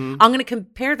people, I'm going to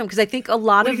compare them because I think a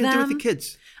lot of them. What are you going to do with the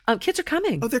kids? Kids are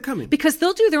coming. Oh, they're coming. Because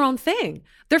they'll do their own thing.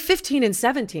 They're 15 and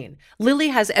 17. Lily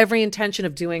has every intention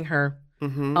of doing her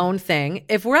own thing.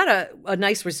 If we're at a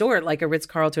nice resort like a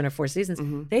Ritz-Carlton or Four Seasons,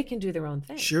 they can do their own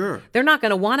thing. Sure. They're not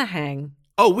going to want to hang.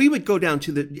 Oh, we would go down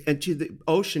to the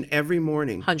ocean every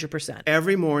morning. 100%.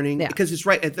 Every morning, because it's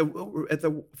right at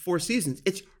the Four Seasons.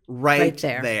 It's right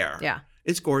there. Yeah.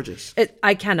 It's gorgeous.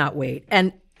 I cannot wait.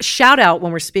 And shout out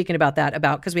when we're speaking about that,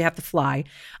 because we have to fly.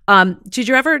 Did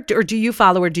you ever, or do you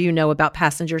follow or do you know about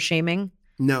passenger shaming?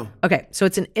 No. Okay, so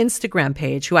it's an Instagram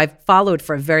page who I've followed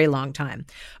for a very long time.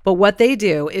 But what they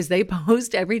do is they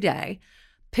post every day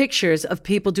pictures of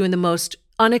people doing the most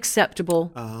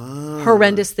unacceptable,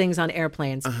 horrendous things on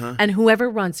airplanes. And whoever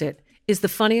runs it is the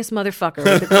funniest motherfucker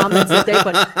with the comments that they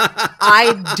put.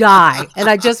 I die. And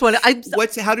I just want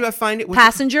to... How do I find it?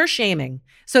 Passenger shaming.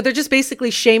 So they're just basically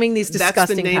shaming these disgusting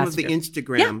That's the name passengers. of the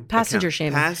Instagram passenger account.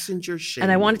 shaming. Passenger shaming.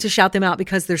 And I wanted to shout them out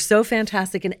because they're so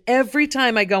fantastic. And every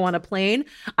time I go on a plane,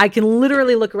 I can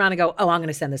literally look around and go, oh, I'm going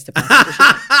to send this to passenger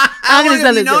shaming. How long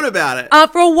have you known about it?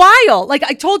 For a while. Like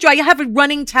I told you, I have a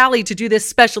running tally to do this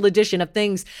special edition of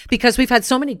things because we've had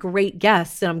so many great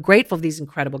guests, and I'm grateful for these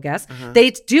incredible guests.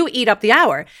 They do eat up the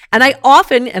hour. And I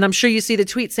often, and I'm sure you see the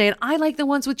tweet saying, I like the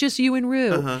ones with just you and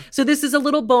Rue. So this is a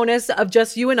little bonus of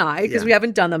just you and I because we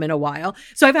haven't done them in a while.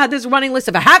 So I've had this running list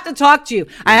of I have to talk to you.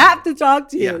 I have to talk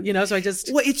to you. You know, so I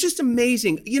just... Well, it's just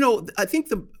amazing. You know, I think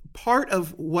the part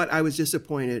of what I was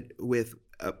disappointed with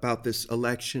about this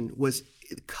election was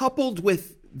coupled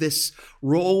with this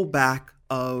rollback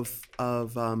of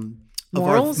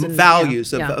morals of our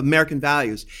values, of American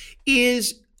values,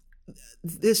 is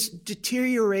this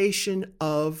deterioration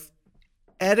of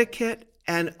etiquette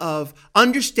and of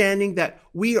understanding that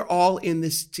we are all in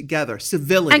this together,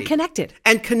 civility. And connected.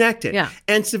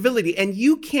 And civility. And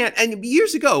you can't, and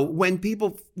years ago, when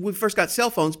we first got cell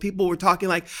phones, people were talking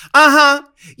like,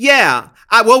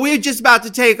 we're just about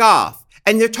to take off.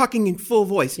 And they're talking in full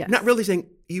voice, not really saying,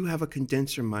 you have a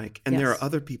condenser mic and there are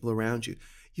other people around you.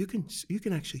 You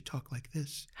can actually talk like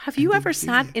this. Have you ever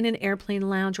sat in an airplane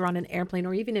lounge or on an airplane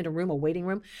or even in a waiting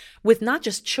room with not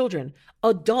just children,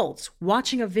 adults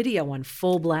watching a video on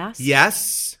full blast?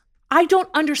 Yes. I don't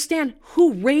understand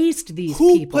who raised these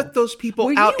people. Who put those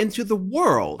people out into the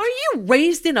world? Are you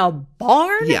raised in a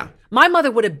barn? Yeah. My mother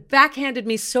would have backhanded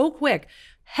me so quick.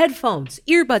 Headphones,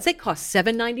 earbuds, they cost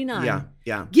 $7.99.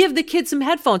 Yeah. Give the kids some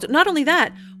headphones. Not only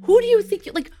that, who do you think,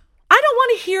 I don't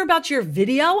want to hear about your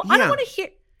video. I don't want to hear...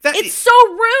 It's so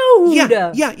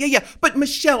rude. Yeah. But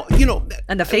Michelle,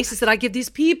 and the faces that I give these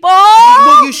people.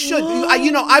 Well, you should.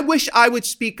 I wish I would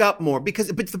speak up more but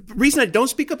the reason I don't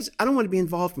speak up is I don't want to be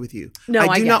involved with you. No,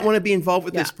 I do not want to be involved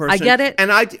with this person. I get it.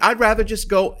 And I'd rather just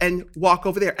go and walk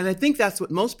over there. And I think that's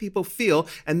what most people feel,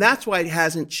 and that's why it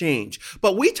hasn't changed.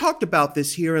 But we talked about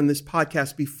this here in this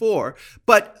podcast before.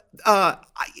 But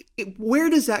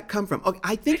where does that come from? Okay,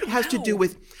 I think it has to do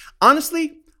with,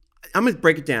 honestly, I'm going to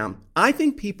break it down. I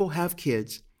think people have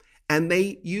kids and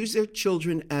they use their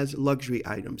children as luxury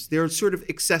items. They're sort of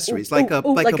accessories, like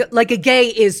a gay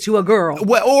is to a girl,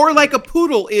 or like a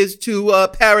poodle is to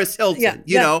Paris Hilton.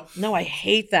 You know. No, I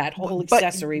hate that whole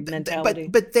accessory mentality.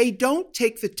 But they don't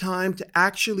take the time to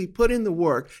actually put in the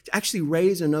work to actually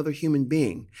raise another human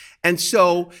being, and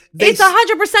so it's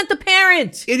 100% the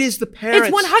parent. It is the parent.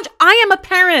 It's 100. I am a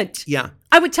parent. Yeah.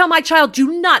 I would tell my child,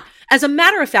 do not. As a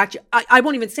matter of fact, I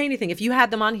won't even say anything. If you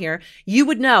had them on here, you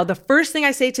would know. The first thing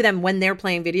I say to them when they're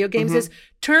playing video games is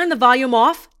turn the volume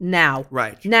off now.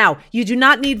 Right. Now. You do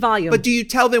not need volume. But do you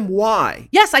tell them why?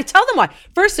 Yes, I tell them why.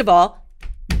 First of all,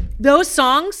 those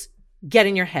songs get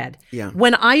in your head. Yeah.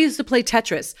 When I used to play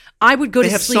Tetris, I would go to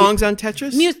sleep. They have songs on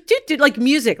Tetris?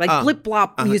 Music, blip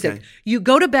blop music. Okay. You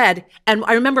go to bed, and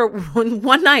I remember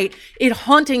one night it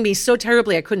haunting me so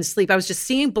terribly I couldn't sleep. I was just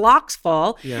seeing blocks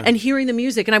fall and hearing the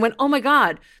music, and I went, "Oh my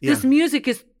God, this music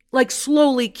is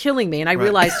slowly killing me." And I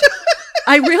realized,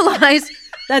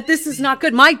 that this is not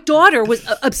good. My daughter was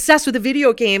obsessed with a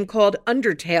video game called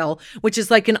Undertale, which is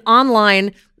like an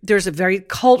online. There's a very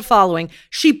cult following.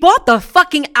 She bought the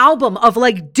fucking album of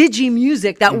digi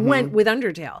music that went with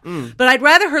Undertale. But I'd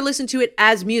rather her listen to it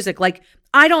as music.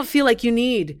 I don't feel like you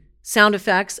need sound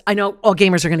effects. I know all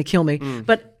gamers are going to kill me,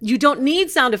 but you don't need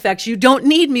sound effects. You don't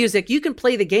need music. You can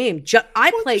play the game.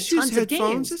 I play tons of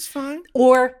games. It's fine.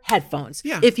 Or headphones.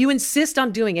 Yeah. If you insist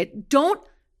on doing it, don't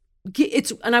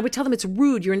and I would tell them it's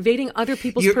rude. You're invading other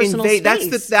people's personal space.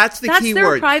 That's the key their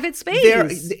word. Private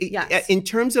space. Yes. In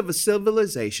terms of a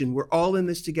civilization, we're all in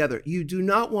this together. You do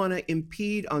not want to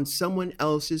impede on someone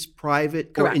else's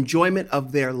private or enjoyment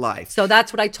of their life. So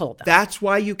that's what I told them. That's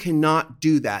why you cannot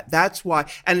do that. That's why.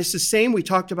 And it's the same. We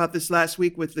talked about this last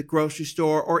week with the grocery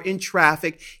store or in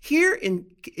traffic. Here in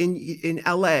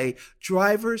LA,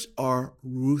 drivers are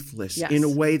ruthless in a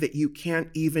way that you can't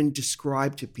even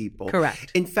describe to people.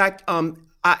 Correct. In fact,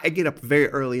 I get up very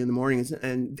early in the mornings,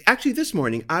 and actually this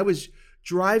morning I was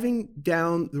driving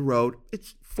down the road.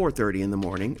 It's 4:30 in the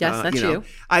morning. Yes, that's you.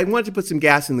 I wanted to put some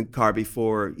gas in the car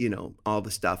before, all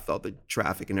the stuff, all the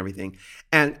traffic and everything.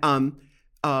 And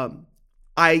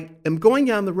I am going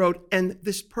down the road, and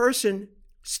this person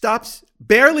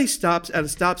barely stops at a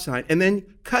stop sign, and then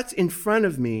cuts in front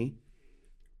of me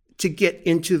to get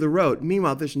into the road.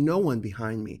 Meanwhile, there's no one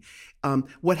behind me.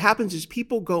 What happens is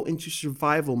people go into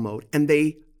survival mode and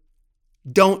they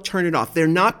don't turn it off. They're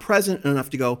not present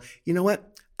enough to go, you know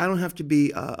what? I don't have to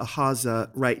be a Haza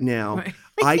right now. Right.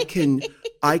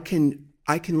 I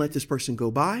can let this person go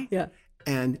by. Yeah.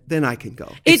 And then I can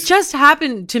go. It just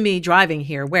happened to me driving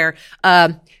here where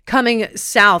coming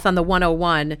south on the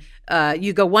 101,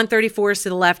 you go 134 is to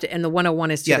the left and the 101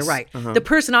 is to the right. Uh-huh. The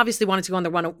person obviously wanted to go on the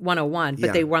 101,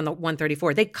 but they were on the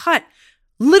 134. They cut.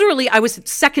 Literally, I was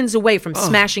seconds away from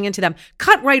smashing into them.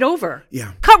 Cut right over.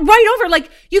 Yeah. Cut right over. Like,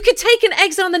 you could take an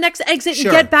exit on the next exit and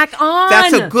get back on.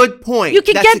 That's a good point. You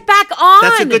could get back on.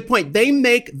 That's a good point. They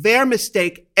make their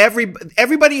mistake.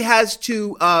 Everybody has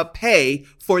to pay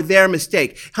for their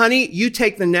mistake. Honey, you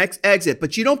take the next exit,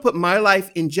 but you don't put my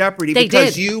life in jeopardy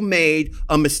because you made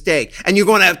a mistake and you're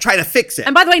going to try to fix it.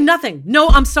 And by the way, nothing. No,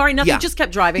 I'm sorry, nothing. Just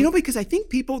kept driving. Because I think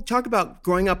people talk about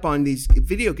growing up on these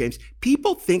video games.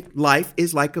 People think life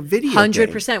is like a video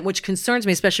 100%, game. which concerns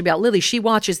me, especially about Lily. She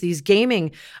watches these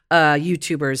gaming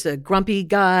YouTubers, grumpy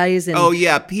guys. And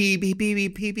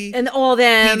PB. And all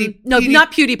them.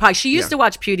 Not PewDiePie. She used to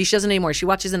watch Pewdie. She doesn't anymore. She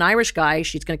watches an Irish guy.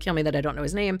 She's going to kill me that I don't know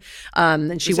his name.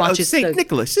 And she watches St.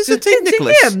 Nicholas. Is it St.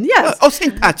 Nicholas? Him, yes.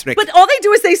 St. Patrick. But all they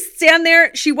do is they stand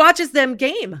there. She watches them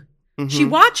game. Mm-hmm. She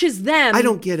watches them. I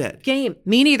don't get it. Game.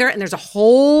 Me neither. And there's a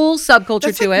whole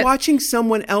subculture to it. Watching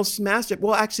someone else master.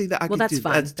 Well, actually, that's fine. That's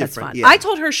different. That's fine. Yeah. I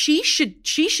told her she should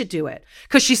do it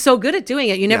because she's so good at doing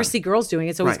it. You never see girls doing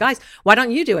it. It's always guys. Why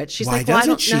don't you do it? She's like, well, I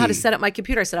don't know how to set up my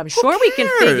computer. I said, I'm sure we can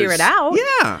figure it out.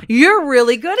 Yeah. You're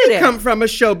really good at it. You come from a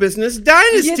show business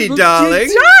dynasty, darling.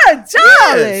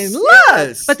 Darling.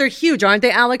 Yes. But they're huge, aren't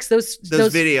they, Alex? Those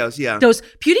videos, yeah. Those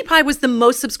PewDiePie was the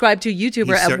most subscribed to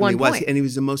YouTuber at one point. And he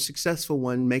was the most successful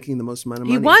one, making the most amount of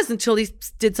money. He was until he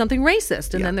did something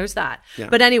racist, and then there's that. Yeah.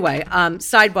 But anyway,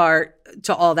 sidebar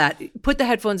to all that. Put the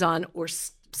headphones on or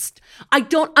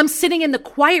I'm sitting in the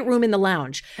quiet room in the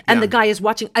lounge, and the guy is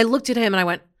watching. I looked at him and I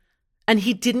went, and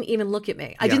he didn't even look at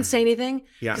me. I didn't say anything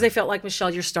because I felt like,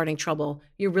 Michelle, you're starting trouble.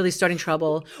 You're really starting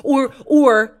trouble.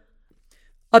 Or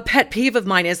a pet peeve of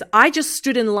mine is I just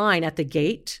stood in line at the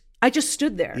gate. I just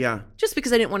stood there. Yeah. Just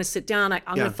because I didn't want to sit down.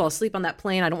 I'm going to fall asleep on that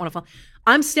plane. I don't want to fall.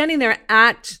 I'm standing there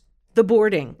at the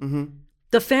boarding. Mm-hmm.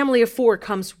 The family of 4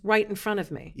 comes right in front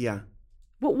of me. Yeah.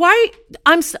 Well, why?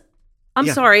 I'm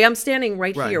sorry. I'm standing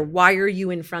right here. Why are you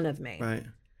in front of me? Right.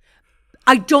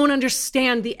 I don't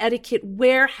understand the etiquette.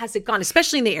 Where has it gone?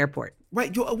 Especially in the airport.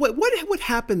 Right. What would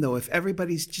happen though if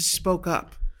everybody's just spoke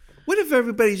up? What if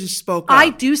everybody just spoke up?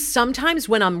 I do sometimes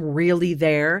when I'm really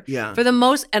there. Yeah. For the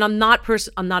most, and I'm not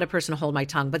a person to hold my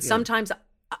tongue, but sometimes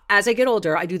as I get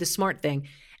older, I do the smart thing.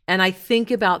 And I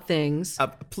think about things.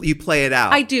 You play it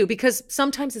out. I do, because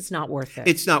sometimes it's not worth it.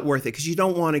 It's not worth it because you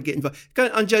don't want to get involved.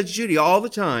 On Judge Judy, all the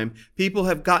time, people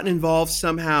have gotten involved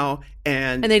somehow,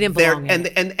 and they didn't belong.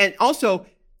 And also,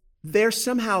 they're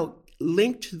somehow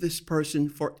linked to this person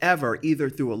forever, either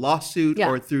through a lawsuit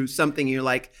or through something. You're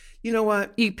like, you know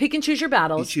what? You pick and choose your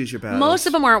battles. You choose your battles. Most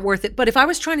of them aren't worth it. But if I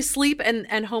was trying to sleep and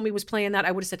homie was playing that,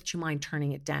 I would have said, "Do you mind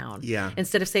turning it down?" Yeah.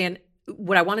 Instead of saying,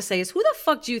 what I want to say is, who the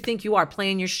fuck do you think you are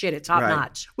playing your shit at top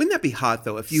notch? Wouldn't that be hot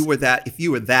though? If you were that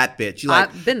bitch, you're like,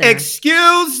 I've been there.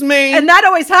 Excuse me. And that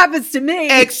always happens to me.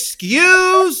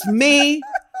 Excuse me.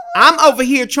 I'm over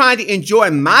here trying to enjoy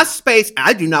my space.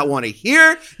 I do not want to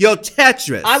hear your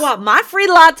Tetris. I want my free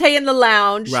latte in the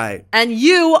lounge. Right. And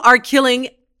you are killing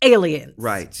aliens.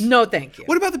 Right. No, thank you.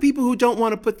 What about the people who don't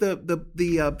want to put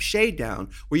the shade down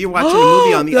where you're watching a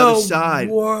movie on the other side?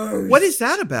 Worst. What is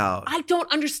that about? I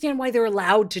don't understand why they're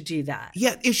allowed to do that.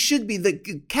 Yeah, it should be.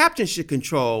 The captain should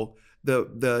control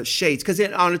the shades, because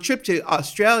on a trip to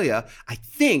Australia, I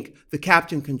think the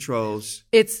captain controls.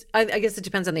 I guess it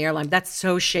depends on the airline. That's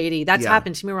so shady. That's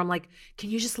happened to me where I'm like,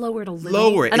 can you just lower it a little?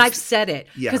 Lower it. And I've said it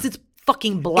because it's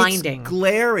fucking blinding. It's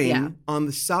glaring on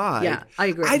the side. Yeah, I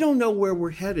agree. I don't know where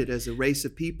we're headed as a race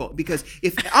of people because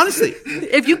honestly,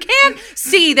 if you can't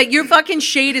see that your fucking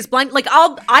shade is blind, like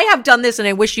I have done this, and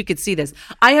I wish you could see this.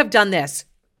 I have done this.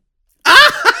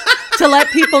 To let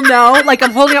people know, like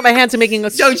I'm holding up my hands and making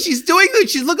a. So she's doing this.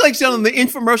 She's looking like she's on the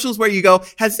infomercials where you go,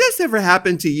 "Has this ever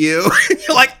happened to you?"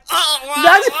 You're like, "Oh,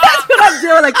 that's what I'm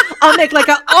doing." Like I'll make like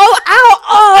a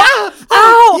ow,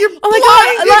 you're oh my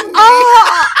god,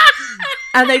 oh.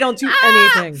 And they don't do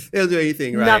anything. They don't do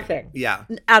anything, right? Nothing. Yeah,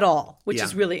 at all, which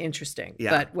is really interesting.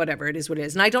 Yeah. But whatever, it is what it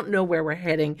is. And I don't know where we're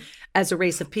heading as a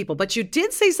race of people. But you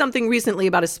did say something recently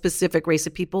about a specific race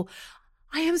of people.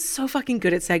 I am so fucking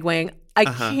good at segueing. I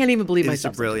can't even believe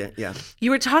myself. It's brilliant, yeah.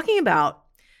 You were talking about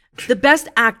the best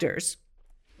actors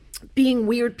being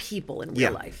weird people in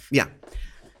real life. Yeah.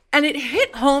 And it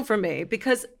hit home for me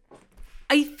because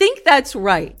I think that's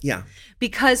right. Yeah.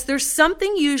 Because there's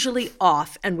something usually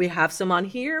off, and we have some on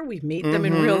here. We meet them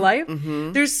in real life.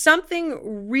 Mm-hmm. There's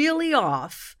something really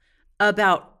off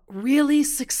about really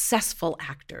successful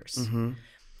actors. Mm-hmm.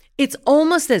 It's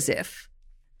almost as if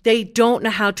they don't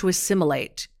know how to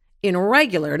assimilate in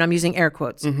regular, and I'm using air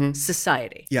quotes,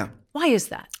 society. Yeah. Why is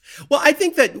that? Well, I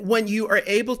think that when you are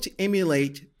able to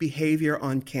emulate behavior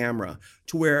on camera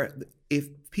to where if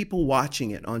people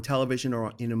watching it on television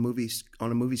or in a movie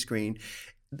on a movie screen,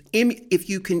 if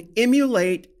you can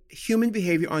emulate human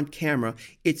behavior on camera,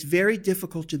 it's very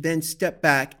difficult to then step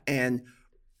back and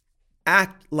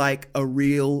act like a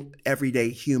real everyday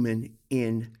human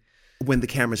when the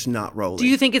camera's not rolling. Do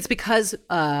you think it's because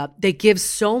they give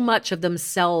so much of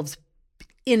themselves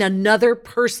in another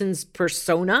person's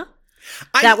persona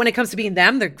that when it comes to being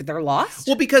them, they're lost?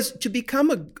 Well, because to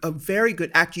become a very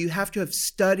good actor, you have to have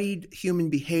studied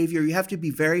human behavior. You have to be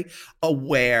very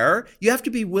aware. You have to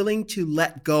be willing to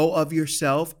let go of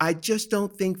yourself. I just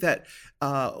don't think that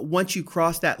once you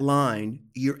cross that line,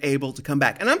 you're able to come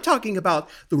back. And I'm talking about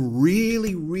the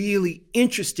really, really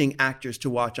interesting actors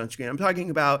to watch on screen. I'm talking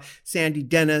about Sandy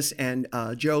Dennis and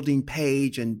Geraldine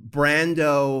Page and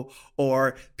Brando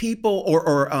or people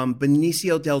or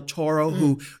Benicio del Toro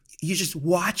who you just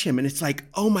watch him and it's like,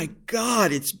 oh my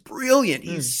God, it's brilliant.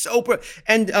 He's so brilliant.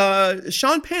 And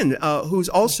Sean Penn, who's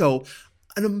also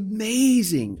an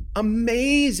amazing,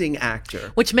 amazing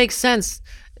actor. Which makes sense,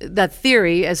 that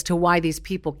theory as to why these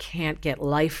people can't get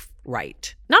life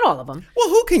right. Not all of them. Well,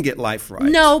 who can get life right?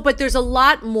 No, but there's a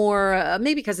lot more,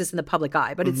 maybe because it's in the public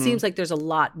eye, but it seems like there's a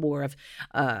lot more of,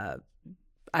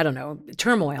 I don't know,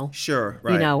 turmoil. Sure,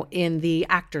 right. In the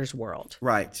actor's world.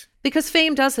 Right. Because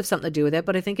fame does have something to do with it,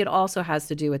 but I think it also has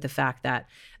to do with the fact that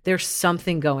there's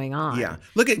something going on. Yeah.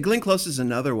 Look at Glenn Close is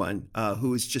another one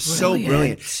who is just so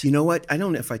brilliant. You know what? I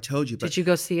don't know if I told you, but did you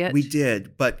go see it? We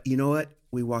did, but you know what?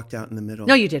 We walked out in the middle.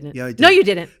 No, you didn't. Yeah, I did. No, you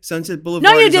didn't. Sunset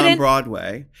Boulevard is on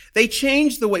Broadway. They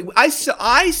changed the way. I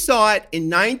saw it in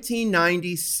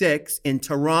 1996 in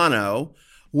Toronto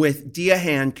with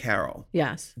Diane Carroll.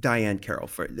 Yes. Diane Carroll.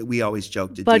 We always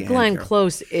joked at But Diane Glenn Carroll.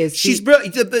 Close is... She's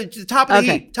brilliant. The top of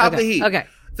the heat. Top of the heat. Okay.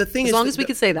 The thing as long as we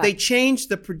could say that. They changed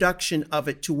the production of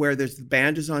it to where the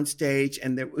band is on stage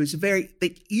and there was a very...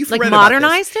 You've read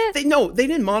modernized about this. it? They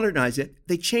didn't modernize it.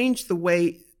 They changed the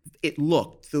way it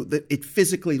looked. It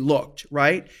physically looked,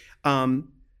 right?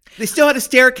 They still had a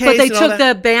staircase. But they took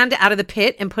the band out of the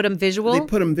pit and put them visual? They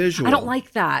put them visual. I don't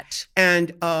like that.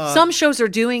 And some shows are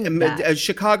doing that.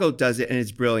 Chicago does it, and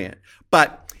it's brilliant.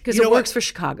 But because it works for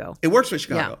Chicago. It works for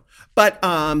Chicago. Yeah. But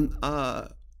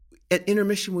at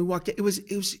intermission, we walked in.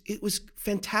 It was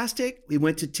fantastic. We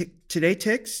went to Today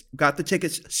Tix, got the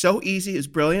tickets so easy. It was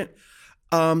brilliant.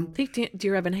 I think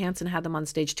Dear Evan Hansen had them on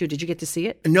stage too. Did you get to see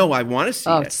it? No, I want to see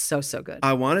it. Oh, it's so good.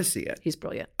 I want to see it. He's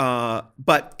brilliant.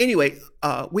 But anyway,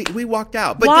 we walked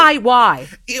out. But Why?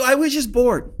 I was just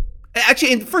bored.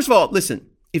 Actually, and first of all, listen,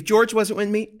 if George wasn't with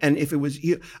me and if it was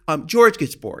you, George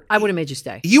gets bored. I would have made you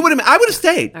stay. I would have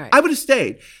stayed. All right. I would have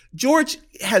stayed. George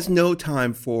has no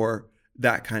time for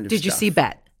that kind of stuff. Did you see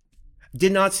Bet?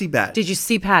 Did not see Bet. Did you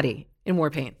see Patty in War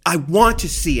Paint? I want to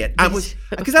see it. I was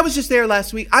just there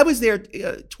last week. I was there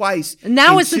twice.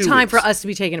 Now is the time for us to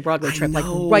be taking a Broadway trip, like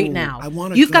right now. I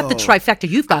want to. You've got the trifecta.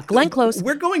 You've got Glenn Close.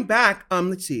 We're going back.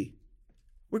 Let's see.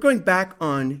 We're going back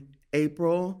on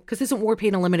April. Because isn't War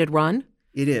Paint a limited run?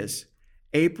 It is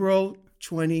April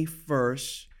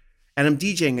 21st. And I'm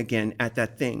DJing again at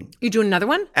that thing. You doing another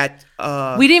one?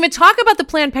 We didn't even talk about the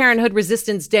Planned Parenthood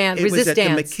Resistance Dance. It was at the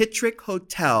McKittrick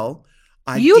Hotel.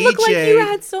 You look like you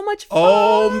had so much fun.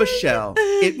 Oh, Michelle.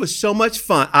 It was so much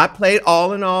fun. I played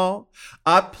all in all.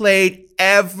 I played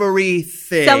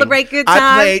everything. Celebrate good time.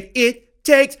 I played It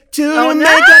takes to make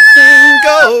a thing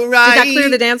go right. Did that clear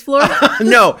the dance floor?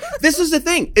 No, this is the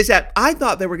thing, is that I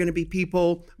thought there were going to be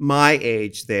people my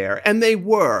age there, and they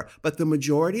were, but the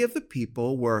majority of the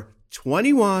people were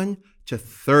 21 to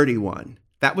 31.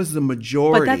 That was the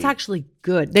majority. But that's actually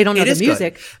good. They don't know It the is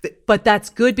music, but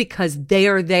that's good because they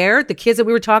are there. The kids that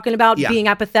we were talking about being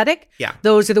apathetic,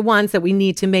 those are the ones that we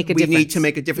need to make a difference. We need to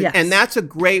make a difference. Yes. And that's a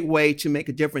great way to make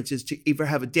a difference, is to either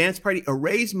have a dance party or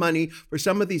raise money for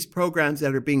some of these programs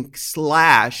that are being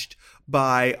slashed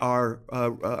by our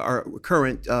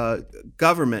current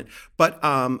government. But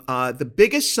the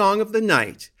biggest song of the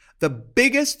night was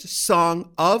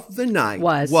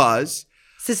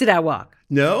Sissy That Walk.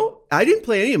 No, I didn't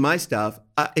play any of my stuff.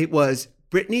 It was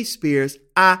Britney Spears.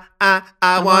 I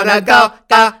wanna go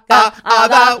all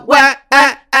the way.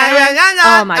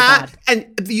 Oh my God!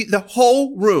 And the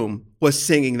whole room was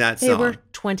singing that song. They were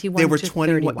 21. They were to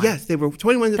 21. 31. Yes, they were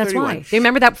 21 to That's 31. why they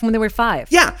remember that from when they were 5.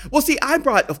 Yeah. Well, see, I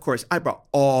brought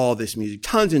all this music,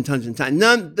 tons and tons and tons.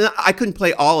 None, I couldn't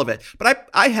play all of it, but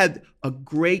I had a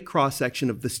great cross section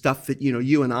of the stuff that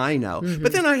you and I know. Mm-hmm.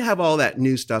 But then I have all that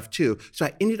new stuff too. So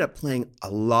I ended up playing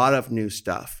a lot of new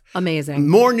stuff. Amazing.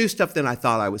 More new stuff than I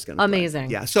thought I was going to. Amazing.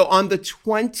 Play. Yeah. So on the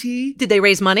 20, did they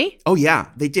raise money? Oh yeah,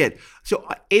 they did. So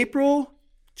April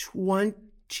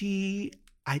 20.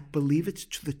 I believe it's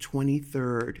to the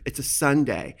 23rd. It's a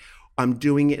Sunday. I'm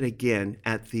doing it again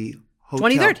at the hotel.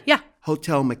 23rd, yeah.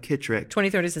 Hotel McKittrick.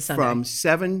 23rd is a Sunday. From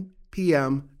 7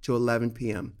 p.m. to 11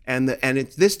 p.m. And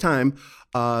it's this time,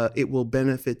 it will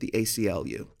benefit the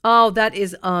ACLU. Oh, that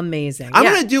is amazing. I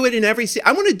want to do it in every city.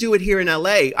 I want to do it here in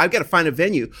LA. I've got to find a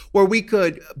venue where we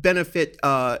could benefit,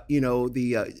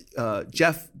 the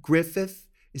Jeff Griffith.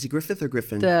 Is it Griffith or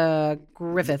Griffin? The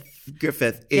Griffith.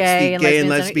 Griffith. It's Gay the Gay and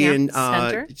Lesbian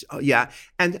Center. Yeah.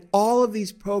 And all of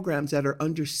these programs that are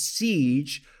under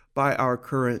siege by our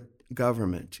current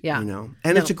government. Yeah.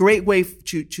 And it's a great way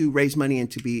to raise money and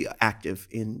to be active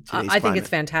in today's I think climate. it's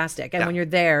fantastic. And when you're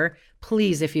there,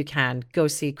 please, if you can, go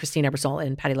see Christine Ebersole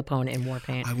and Patti LuPone in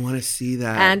Warpaint. I want to see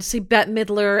that. And see Bette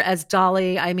Midler as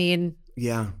Dolly.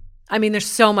 There's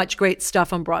so much great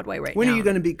stuff on Broadway right now. When are you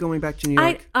going to be going back to New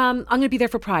York? I'm going to be there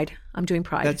for Pride. I'm doing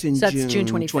Pride. That's June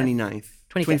 25th. 29th.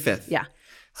 25th. Yeah.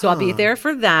 So I'll be there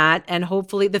for that. And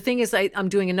hopefully, the thing is, I'm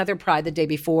doing another Pride the day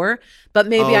before, but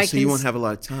maybe I can. So you won't have a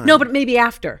lot of time. No, but maybe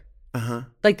after. Uh-huh.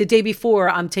 Like the day before,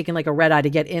 I'm taking like a red eye to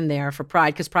get in there for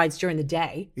Pride because Pride's during the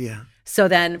day. Yeah. So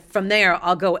then from there,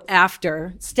 I'll go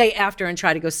stay after and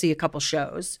try to go see a couple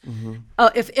shows. Mm-hmm.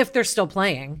 If they're still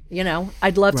playing,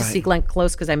 I'd love to see Glenn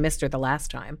Close because I missed her the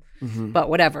last time. Mm-hmm. But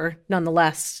whatever,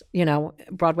 nonetheless,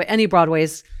 Broadway, any Broadway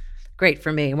is great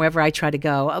for me. And wherever I try to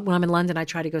go, when I'm in London, I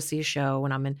try to go see a show.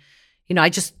 When I'm in, I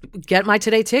just get my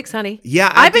Today Ticks, honey. Yeah.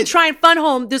 I've been trying Fun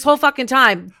Home this whole fucking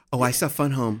time. Oh, I saw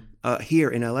Fun Home here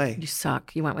in LA. You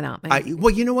suck. You went without me.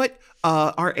 Well, you know what?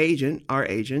 Our agent,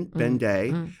 Ben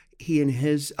Day, he and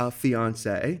his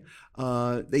fiance,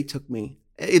 they took me.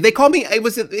 They called me. It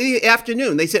was in the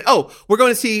afternoon. They said, "Oh, we're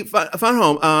going to see Fun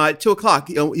Home at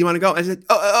 2:00. You want to go?" I said,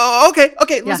 "Oh,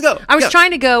 okay, let's go." I was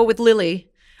trying to go with Lily,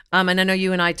 and I know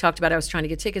you and I talked about. I was trying to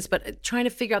get tickets, but trying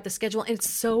to figure out the schedule, and it's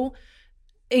so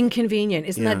inconvenient.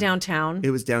 Isn't that downtown?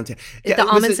 It was downtown. At the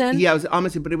Amundsen? It was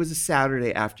Amundsen, but it was a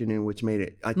Saturday afternoon, which made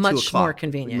it much 2:00. more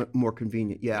convenient. More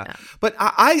convenient, yeah. But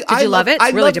I Did you love it? It's I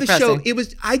really love depressing. the show. It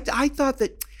was. I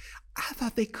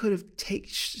thought they could have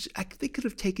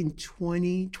taken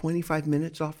 20, 25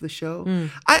 minutes off the show.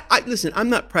 I listen. I'm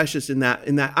not precious in that.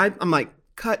 I'm like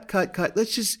cut.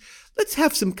 Let's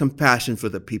have some compassion for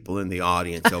the people in the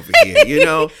audience over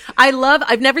here.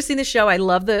 I've never seen the show. I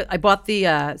bought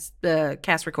the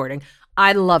cast recording.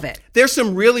 I love it. There's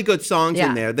some really good songs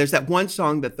in there. There's that one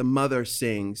song that the mother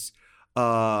sings.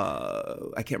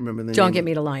 I can't remember the name. Don't Get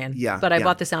Me to Lion. Yeah. But I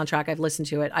bought the soundtrack. I've listened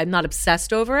to it. I'm not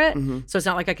obsessed over it. Mm-hmm. So it's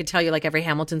not like I could tell you like every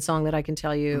Hamilton song that I can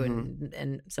tell you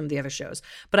and some of the other shows.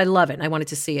 But I love it. And I wanted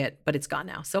to see it, but it's gone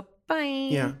now. So bye.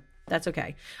 Yeah. That's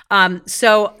okay.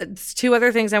 So two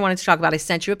other things I wanted to talk about. I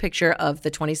sent you a picture of the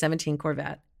 2017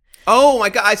 Corvette. Oh my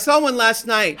God. I saw one last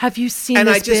night. Have you seen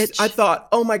this bitch? I thought,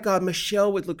 oh my God,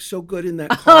 Michelle would look so good in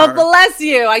that car. Oh, bless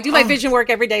you. I do my vision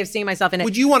work every day of seeing myself in it.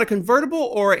 Would you want a convertible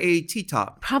or a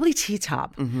T-top? Probably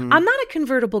T-top. Mm-hmm. I'm not a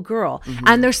convertible girl. Mm-hmm.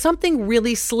 And there's something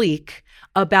really sleek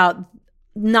about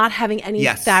not having any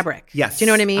fabric. Yes. Do you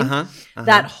know what I mean?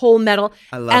 That whole metal.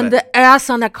 I love it. The ass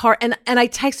on that car. And I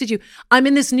texted you, I'm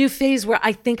in this new phase where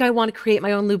I think I want to create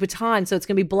my own Louboutin. So it's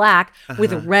going to be black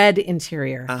with red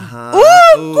interior.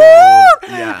 Ooh,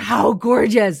 yeah. How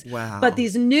gorgeous. Wow. But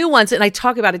these new ones, and I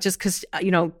talk about it just because,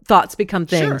 thoughts become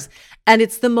things. Sure. And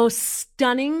it's the most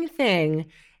stunning thing.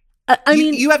 I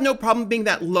mean, you have no problem being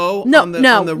that low no, on the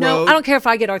road? No, I don't care if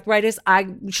I get arthritis.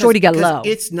 I'm sure to get low.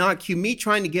 It's not cute. Me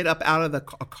trying to get up out of a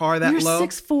car that You're low.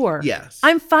 6'4". Yes.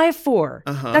 I'm 5'4".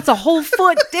 That's a whole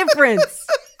foot difference.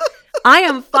 I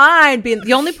am fine.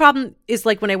 The only problem is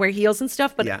like when I wear heels and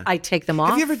stuff, but I take them off.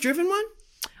 Have you ever driven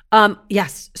one?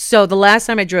 Yes. So the last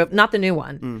time I drove, not the new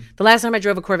one, the last time I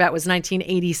drove a Corvette was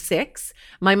 1986.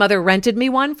 My mother rented me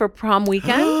one for prom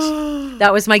weekend.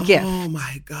 That was my gift. Oh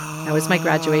my God. That was my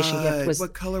graduation gift.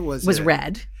 What color was it? Was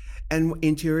red. And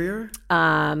interior?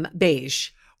 Beige.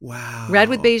 Wow. Red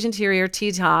with beige interior,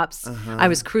 T-tops. I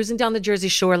was cruising down the Jersey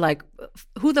Shore like,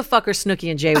 who the fuck are Snooki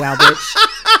and JWoww, bitch?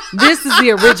 This is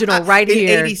the original right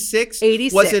here. In 86?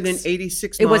 86. Was it an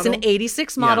 86 model? It was an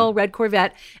 86 model red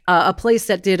Corvette, a place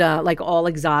that did like all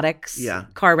exotics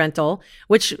car rental,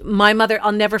 which my mother,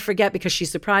 I'll never forget because she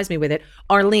surprised me with it.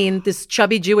 Arlene, this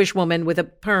chubby Jewish woman with a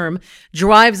perm,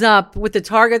 drives up with the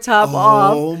Targa top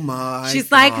off. Oh my She's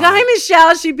God. like, hi,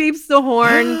 Michelle. She beeps the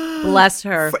horn. Bless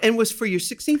her. And was for your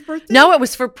 16th birthday? No, it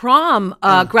was for prom,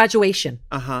 graduation.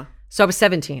 So I was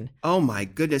 17. Oh my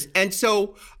goodness. And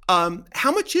so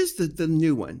how much is the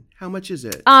new one? How much is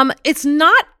it? It's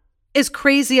not as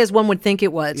crazy as one would think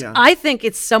it was. Yeah. I think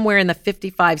it's somewhere in the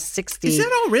 55, 60. Is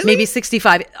that all really? Maybe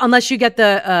 65, unless you get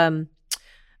the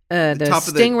top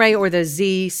of Stingray or the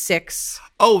Z6.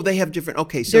 Oh, they have different.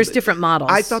 Okay, so there's different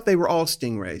models. I thought they were all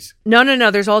Stingrays.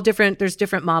 No. There's all different. There's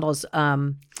different models.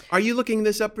 Are you looking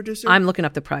this up, producer? I'm looking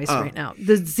up the price right now.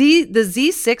 The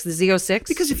Z6, the Z06.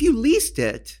 Because if you leased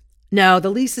it. No, the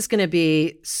lease is going to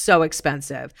be so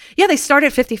expensive. Yeah, they start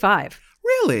at 55.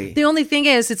 Really? The only thing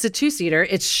is, it's a 2-seater.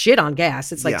 It's shit on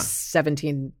gas. It's like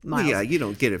 17 miles. Well, yeah, you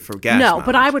don't get it for gas. No, mileage.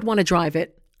 but I would want to drive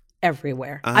it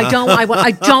everywhere. I don't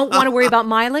want to worry about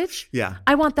mileage. Yeah.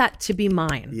 I want that to be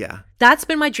mine. Yeah. That's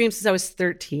been my dream since I was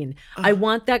 13. I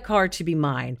want that car to be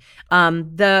mine.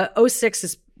 The 06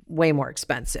 is way more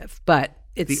expensive, but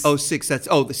it's the 06. That's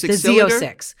the the 6-cylinder.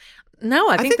 Z06.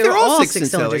 No, I think they're all six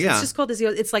cylinders. Yeah. It's just called the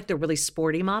Z06. It's like the really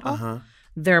sporty model.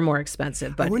 They're more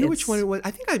expensive, but I wonder which one it was.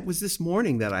 I think it was this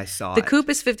morning that I saw the it. coupe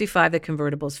is 55. The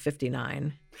convertible is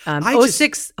 59.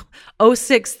 06,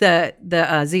 the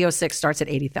Z06 starts at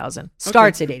 80,000.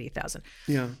 Starts at 80,000.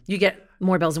 Yeah. You get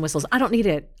more bells and whistles. I don't need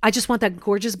it. I just want that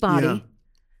gorgeous body.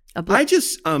 Yeah.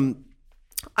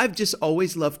 I've just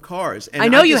always loved cars. And I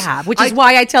know you have, which is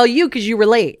why I tell you, because you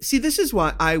relate. See, this is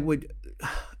why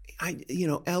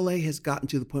LA has gotten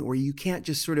to the point where you can't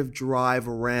just sort of drive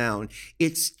around.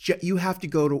 You have to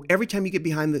go to, every time you get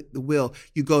behind the wheel,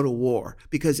 you go to war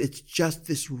because it's just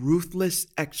this ruthless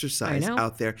exercise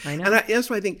out there. I know. And that's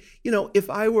why I think, if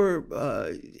I were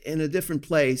in a different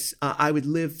place, I'd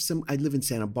live in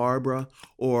Santa Barbara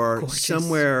or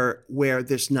somewhere where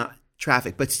there's not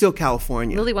traffic, but still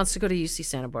California. Lily wants to go to UC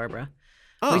Santa Barbara.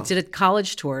 Oh. We did a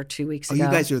college tour 2 weeks ago. You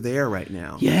guys are there right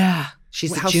now. Yeah.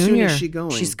 She's a How junior. soon is she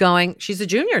going? She's a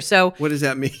junior. So what does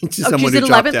that mean to she's someone in who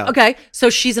dropped 11th. out? Okay. So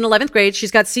she's in 11th grade.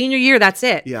 She's got senior year. That's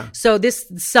it. Yeah. So this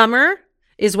summer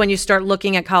is when you start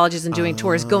looking at colleges and doing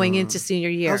tours going into senior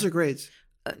year. How's her grades?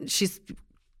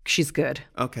 She's good.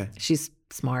 Okay. She's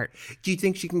smart. Do you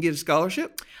think she can get a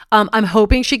scholarship? I'm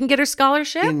hoping she can get her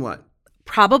scholarship. In what?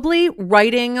 Probably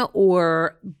writing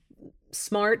or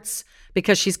smarts,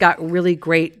 because she's got really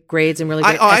great grades and really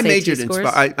great SAT I majored scores.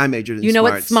 I majored in You know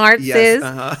smarts. what smarts Yes,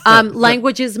 is?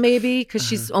 Languages maybe, because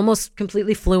she's almost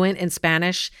completely fluent in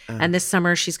Spanish. And this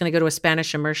summer she's going to go to a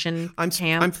Spanish immersion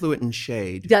camp. I'm fluent in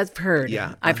shade. I've heard.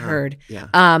 Yeah, I've heard. Yeah.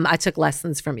 I took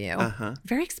lessons from you.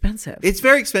 Very expensive. It's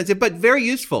very expensive, but very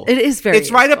useful. It is very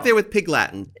It's right useful. up there with Pig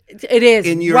Latin. It is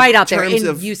in your right out there terms in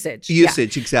of usage.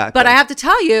 Usage, Yeah. exactly. But I have to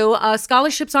tell you,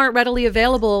 scholarships aren't readily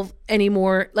available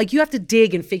anymore. Like, you have to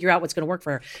dig and figure out what's going to work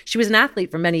for her. She was an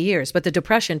athlete for many years, but the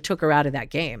depression took her out of that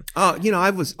game. Oh,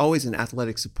 I was always an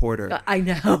athletic supporter. I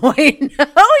know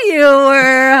you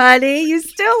were, honey. You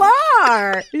still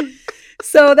are.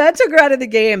 So that took her out of the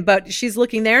game, but she's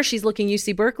looking there. She's looking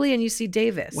UC Berkeley and UC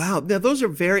Davis. Wow, now those are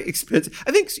very expensive.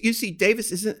 I think UC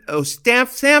Davis isn't. Oh,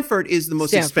 Stanford is the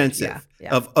most expensive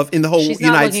of in the whole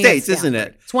United States, isn't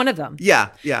it? It's one of them. Yeah.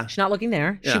 She's not looking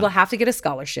there. Yeah. She will have to get a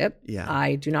scholarship. Yeah.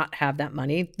 I do not have that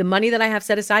money. The money that I have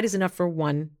set aside is enough for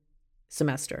one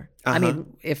semester. I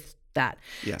mean, if that.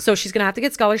 Yeah. So she's going to have to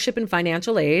get scholarship and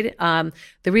financial aid. The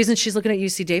reason she's looking at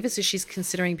UC Davis is she's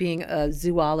considering being a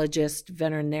zoologist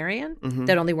veterinarian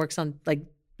that only works on like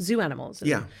zoo animals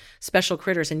and special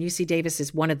critters. And UC Davis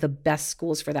is one of the best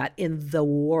schools for that in the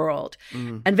world.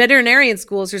 And veterinarian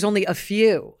schools, there's only a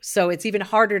few. So it's even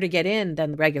harder to get in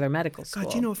than the regular medical school.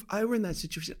 God, if I were in that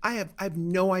situation, I have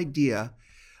no idea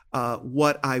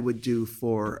what I would do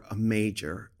for a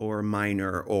major or a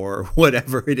minor or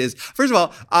whatever it is. First of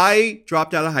all, I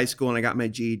dropped out of high school and I got my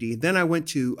GED. Then I went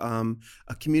to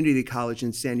a community college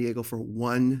in San Diego for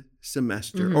one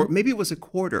semester, or maybe it was a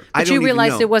quarter. But you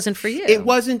realized it wasn't for you. It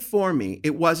wasn't for me.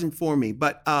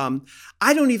 But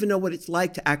I don't even know what it's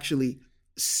like to actually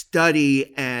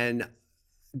study and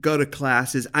go to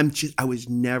classes. I was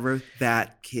never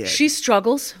that kid. She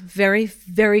struggles very,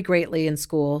 very greatly in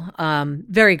school,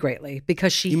 very greatly,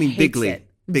 because she hates bigly?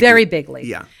 it. Very bigly.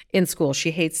 Yeah. In school,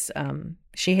 she hates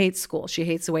school. She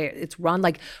hates the way it's run.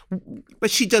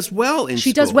 But she does well in school.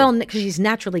 She does well because she's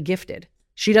naturally gifted.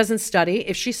 She doesn't study.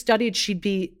 If she studied, she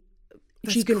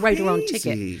can write her own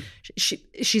ticket.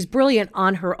 She's brilliant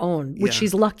on her own, which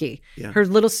she's lucky. Yeah. Her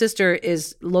little sister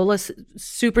is Lola's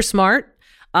super smart.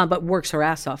 But works her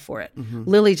ass off for it.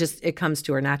 Lily it comes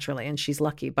to her naturally, and she's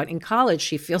lucky. But in college,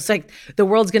 she feels like the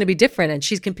world's going to be different, and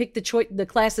she can pick the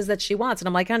classes that she wants. And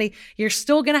I'm like, honey, you're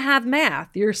still going to have math.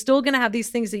 You're still going to have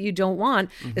these things that you don't want,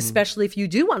 especially if you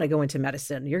do want to go into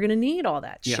medicine. You're going to need all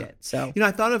that shit. So,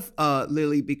 I thought of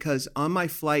Lily because on my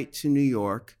flight to New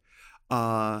York,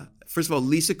 first of all,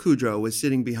 Lisa Kudrow was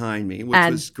sitting behind me, which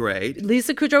was great.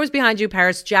 Lisa Kudrow was behind you.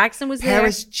 Paris Jackson was there.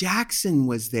 Paris Jackson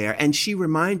was there, and she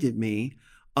reminded me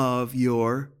of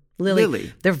your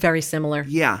Lily. They're very similar.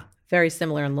 Yeah. Very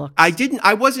similar in looks.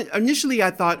 Initially I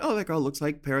thought, oh, that girl looks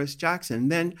like Paris Jackson.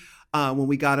 Then when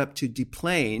we got up to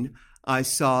deplane, I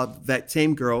saw that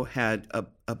same girl had a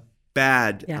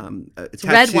bad tattoo.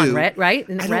 Red one, right?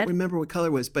 I don't remember what color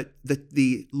it was, but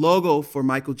the logo for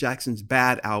Michael Jackson's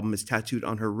Bad album is tattooed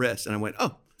on her wrist. And I went,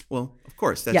 oh, well, of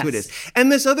course, that's who it is.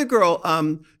 And this other girl,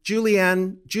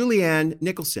 Julianne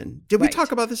Nicholson. Did we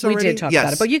talk about this already? We did talk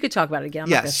about it, but you could talk about it again.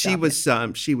 Yes, she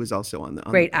was also on the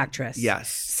great actress. Yes.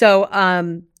 So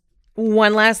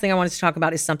one last thing I wanted to talk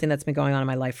about is something that's been going on in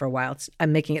my life for a while.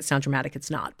 I'm making it sound dramatic. It's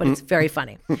not, but it's very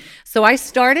funny. So I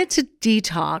started to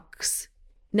detox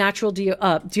natural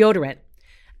deodorant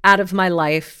out of my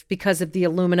life because of the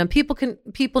aluminum.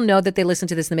 People know that they listen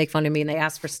to this and they make fun of me and they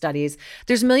ask for studies.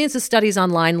 There's millions of studies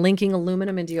online linking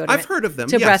aluminum and deodorant. I've heard of them.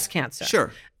 To breast cancer.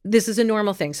 Sure. This is a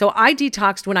normal thing. So I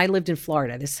detoxed when I lived in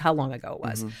Florida. This is how long ago it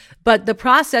was. But the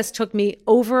process took me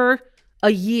over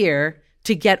a year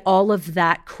to get all of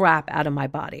that crap out of my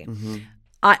body.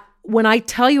 When I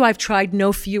tell you I've tried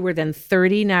no fewer than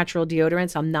 30 natural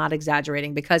deodorants, I'm not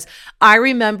exaggerating, because I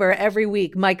remember every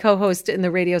week my co-host in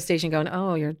the radio station going,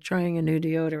 oh, you're trying a new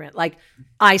deodorant. Like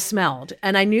I smelled,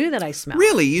 and I knew that I smelled.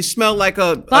 Really? You smell like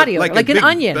a body odor, like an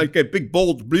onion. Like a big,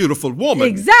 bold, beautiful woman.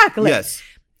 Exactly. Yes.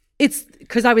 It's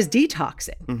because I was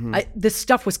detoxing. This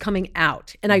stuff was coming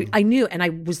out. And I knew, and I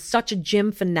was such a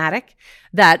gym fanatic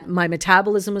that my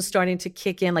metabolism was starting to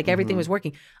kick in, like everything was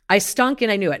working. I stunk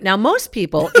and I knew it. Now, most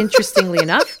people, interestingly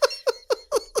enough,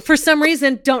 for some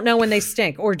reason, don't know when they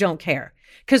stink or don't care.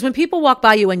 Because when people walk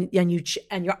by you and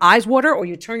your eyes water or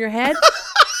you turn your head,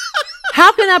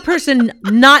 how can that person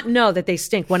not know that they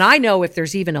stink when I know if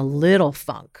there's even a little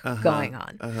funk going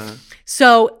on?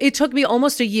 So it took me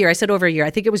almost a year. I said over a year. I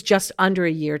think it was just under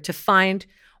a year to find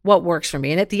what works for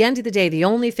me. And at the end of the day, the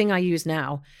only thing I use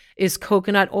now is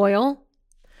coconut oil.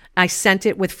 I scent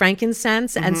it with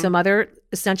frankincense and some other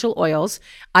essential oils.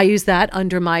 I use that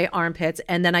under my armpits.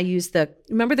 And then I use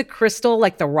remember the crystal,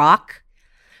 like the rock?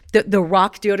 The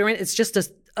rock deodorant? It's just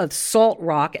a salt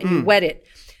rock and you wet it.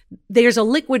 There's a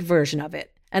liquid version of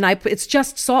it, and it's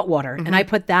just salt water, and I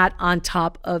put that on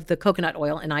top of the coconut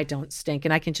oil, and I don't stink,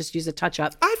 and I can just use a touch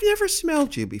up. I've never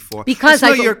smelled you before. Because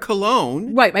I smell your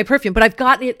cologne. Right, my perfume, but I've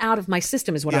gotten it out of my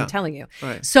system is what I'm telling you.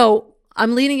 Right. So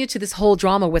I'm leading you to this whole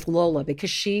drama with Lola because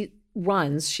she's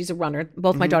a runner.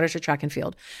 Both my daughters are track and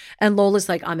field. And Lola's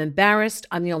like, I'm embarrassed.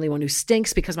 I'm the only one who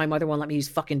stinks because my mother won't let me use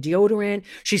fucking deodorant.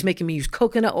 She's making me use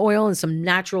coconut oil and some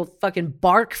natural fucking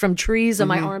bark from trees on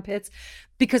my armpits.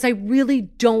 Because I really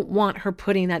don't want her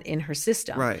putting that in her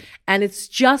system. Right. And it's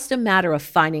just a matter of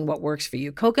finding what works for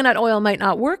you. Coconut oil might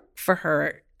not work for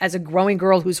her as a growing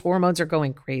girl whose hormones are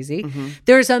going crazy.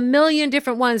 There's a million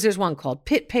different ones. There's one called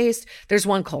Pit Paste. There's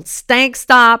one called Stank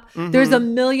Stop. There's a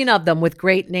million of them with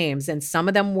great names. And some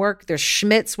of them work. There's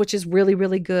Schmidt's, which is really,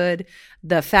 really good.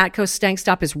 The Fat Coast Stank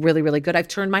Stop is really, really good. I've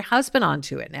turned my husband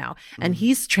onto it now, and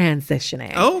he's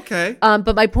transitioning. Oh, okay.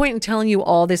 But my point in telling you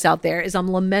all this out there is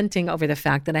I'm lamenting over the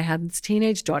fact that I have this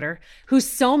teenage daughter who's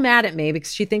so mad at me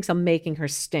because she thinks I'm making her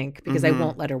stink because I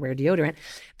won't let her wear deodorant,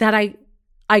 that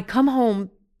I come home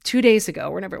 2 days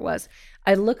ago, whenever it was,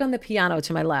 I look on the piano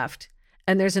to my left,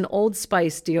 and there's an Old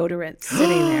Spice deodorant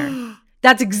sitting there.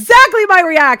 That's exactly my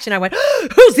reaction. I went,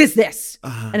 whose is this?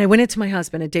 And I went into my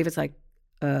husband, and David's like,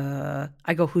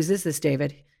 I go, whose is this,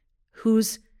 David?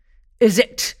 Whose is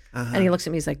it? And he looks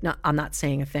at me, he's like, no, I'm not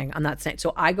saying a thing. I'm not saying.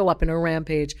 So I go up in a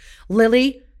rampage.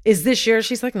 Lily, is this yours?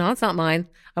 She's like, no, it's not mine.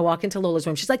 I walk into Lola's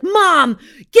room. She's like, Mom,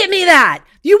 get me that.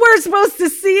 You weren't supposed to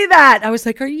see that. I was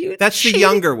like, are you That's cheating? the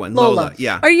younger one, Lola.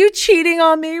 Yeah. Are you cheating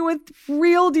on me with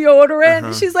real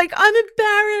deodorant? She's like, I'm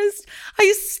embarrassed.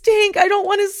 I stink. I don't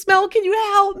want to smell. Can you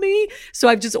help me? So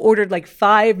I've just ordered like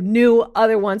 5 new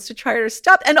other ones to try her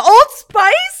stuff. And Old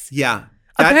Spice? Yeah.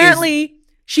 Apparently,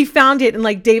 she found it in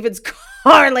like David's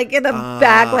car, like in the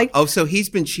back. Like, so he's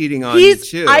been cheating on you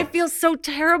too. I feel so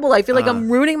terrible. I feel like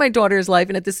I'm ruining my daughter's life,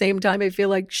 and at the same time, I feel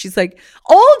like she's like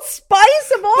Old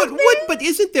Spice of all things. But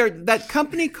isn't there that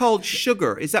company called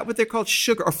Sugar? Is that what they're called?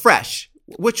 Sugar or Fresh?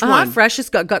 Which one? Fresh has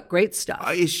got great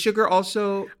stuff. Is Sugar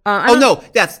also? No,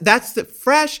 that's the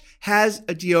Fresh has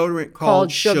a deodorant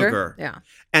called Sugar. Yeah,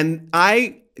 and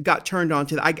I got turned on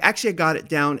to that. I got it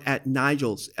down at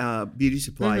Nigel's beauty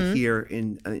supply here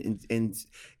in and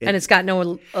it's got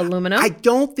no aluminum. I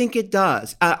don't think it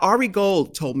does. Ari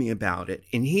Gold told me about it,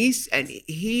 and he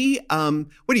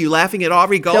what are you laughing at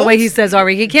Ari Gold? The way he says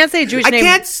Ari, he can't say a Jewish name. I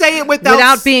can't say it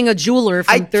without being a jeweler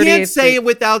from 38th I can't say it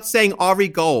without saying Ari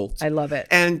Gold. I love it.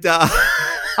 And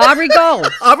Ari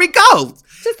Gold. Ari Gold.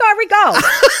 Just Ari Gold.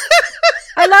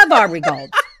 I love Ari Gold.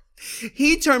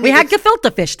 He turned me. We had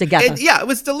gefilte fish together. It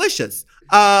was delicious.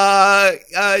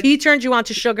 He turned you on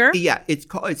to Sugar. Yeah, it's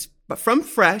from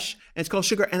Fresh, and it's called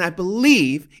Sugar, and I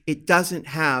believe it doesn't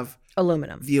have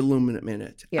the aluminum in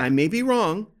it. Yeah. I may be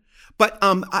wrong, but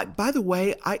by the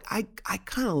way, I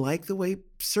kind of like the way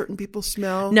certain people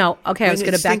smell. No, okay, I was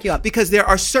going to back you up because there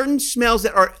are certain smells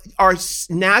that are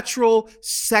natural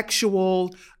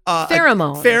sexual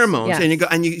pheromones, yes.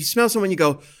 and you smell someone, you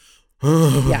go.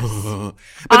 Yes.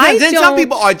 But then some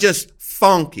people are just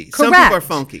funky. Correct. Some people are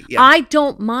funky. Yeah. I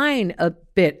don't mind a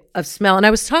bit of smell. And I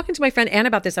was talking to my friend Anne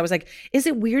about this. I was like, is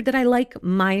it weird that I like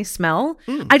my smell?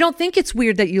 I don't think it's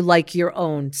weird that you like your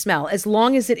own smell, as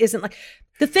long as it isn't like.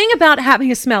 The thing about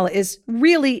having a smell is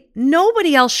really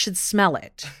nobody else should smell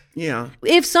it. Yeah.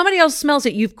 If somebody else smells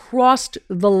it, you've crossed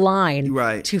the line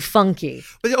to funky.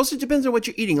 But it also depends on what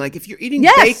you're eating. Like if you're eating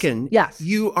bacon,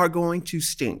 you are going to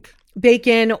stink.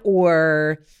 Bacon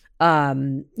or,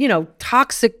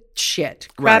 toxic shit,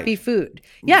 crappy food.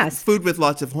 Yes. Food with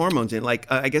lots of hormones in, like,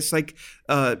 I guess, like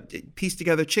pieced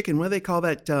together chicken. What do they call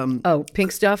that?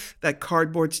 Pink stuff? That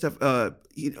cardboard stuff.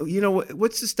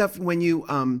 What's the stuff when you,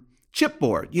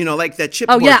 chipboard, like that chipboard.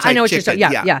 Oh, yeah, type I know what chicken.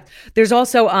 you're saying. Yeah. There's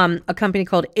also a company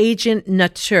called Agent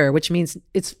Nature, which means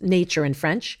it's nature in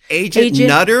French. Agent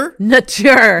Nutter?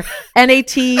 Nature.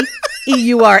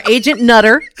 N-A-T-E-U-R. Agent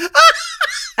Nutter.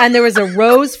 And there was a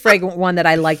rose fragrant one that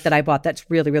I liked that I bought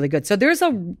that's really, really good. So there's a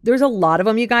lot of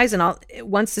them, you guys. And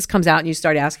once this comes out and you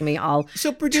start asking me, I'll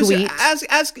producer, tweet.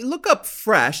 ask look up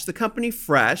Fresh, the company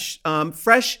Fresh.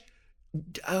 Fresh.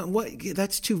 What?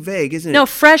 That's too vague, isn't it? No,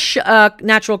 Fresh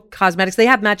natural cosmetics. They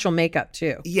have natural makeup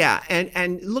too. Yeah,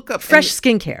 and look up Fresh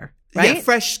skincare. Right? Yeah,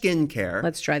 Fresh skincare.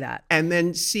 Let's try that. And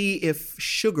then see if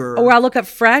Sugar. Or I'll look up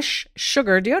Fresh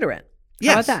Sugar deodorant.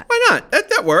 Yes. How about that? Why not?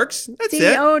 That works. That's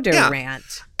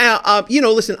deodorant. Yeah.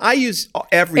 Listen, I use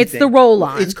everything. It's the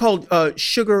roll-on. It's called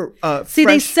Sugar. See, Fresh.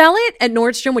 they sell it at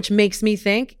Nordstrom, which makes me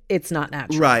think it's not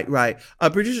natural. Right.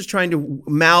 Producer's trying to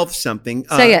mouth something.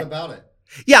 Say it. About it.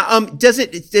 Yeah. Does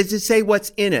it say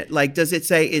what's in it? Like, does it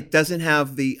say it doesn't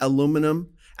have the aluminium?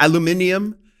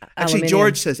 Actually,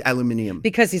 George says aluminium.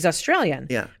 Because he's Australian.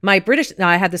 Yeah. Now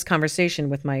I had this conversation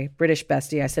with my British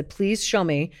bestie. I said, please show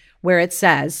me where it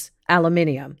says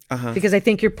aluminium. Because I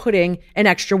think you're putting an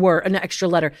extra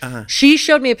letter. She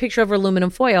showed me a picture of aluminum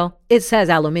foil. It says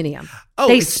aluminium. Oh,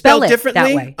 they it's spell spelled it differently?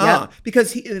 that way. Yeah.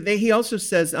 Because he also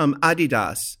says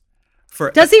Adidas.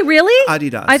 Does he really?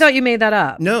 Adidas. I thought you made that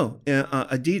up. No,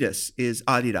 Adidas is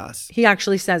Adidas. He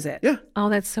actually says it. Yeah. Oh,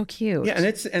 that's so cute. Yeah,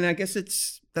 and I guess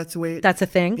that's the way. That's a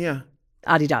thing. Yeah.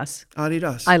 Adidas.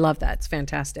 I love that. It's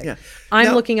fantastic. Yeah.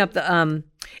 I'm looking up the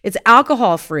it's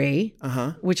alcohol free,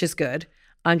 Uh-huh. which is good.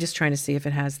 I'm just trying to see if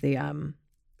it has the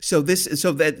So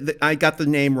that I got the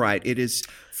name right. It is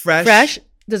Fresh. Fresh.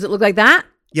 Does it look like that?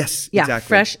 Yes, Yeah, exactly.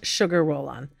 Fresh sugar roll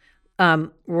on.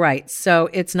 Right. So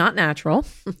it's not natural.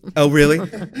 Oh, really?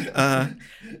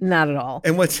 Not at all.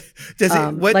 And what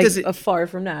does it? Far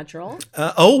from natural.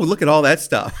 Look at all that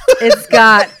stuff. It's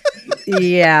got,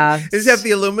 yeah. Does it have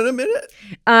the aluminum in it?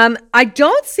 I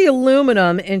don't see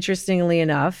aluminum, interestingly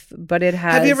enough, but it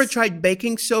has. Have you ever tried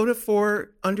baking soda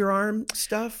for underarm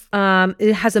stuff?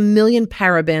 It has 1 million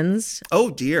parabens. Oh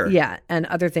dear. Yeah, and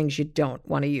other things you don't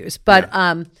want to use. But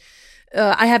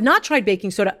I have not tried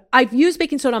baking soda. I've used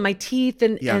baking soda on my teeth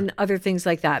and other things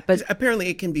like that. But apparently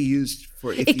it can be used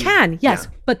for. It can, yes.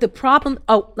 Yeah. But the problem.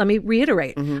 Oh, let me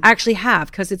reiterate. I actually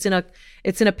have, because it's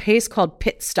in a paste called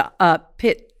pit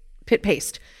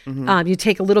paste. You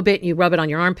take a little bit and you rub it on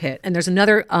your armpit. And there's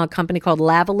another company called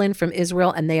Lavalin from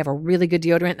Israel, and they have a really good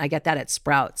deodorant. And I get that at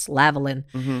Sprouts, Lavalin.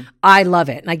 I love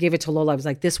it. And I gave it to Lola. I was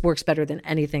like, this works better than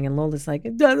anything. And Lola's like,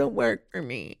 it doesn't work for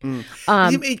me.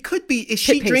 It could be. Is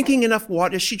she drinking enough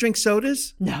water? Does she drink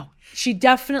sodas? No. She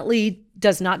definitely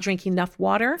does not drink enough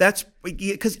water. That's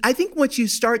because I think once you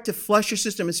start to flush your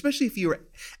system, especially if you're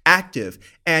active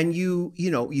and you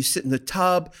sit in the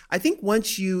tub, I think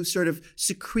once you sort of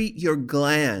secrete your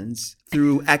glands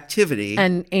through activity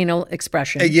and anal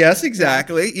expression. Yes,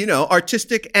 exactly.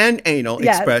 Artistic and anal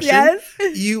expression. Yes.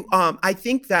 I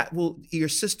think that your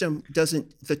system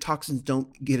the toxins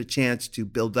don't get a chance to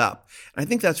build up. And I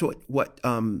think that's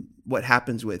what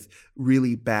happens with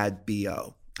really bad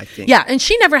BO. I think. Yeah, and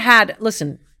she never had.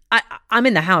 Listen, I'm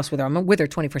in the house with her. I'm with her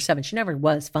 24/7. She never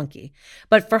was funky.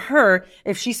 But for her,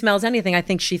 if she smells anything, I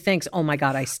think she thinks, oh my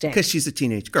God, I stink. Because she's a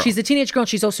teenage girl. She's a teenage girl. And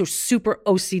she's also super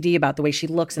OCD about the way she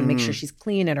looks and makes sure she's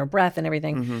clean and her breath and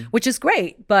everything, which is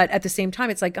great. But at the same time,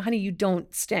 it's like, honey, you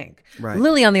don't stink. Right.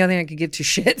 Lily, on the other hand, could give two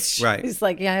shits. Right. She's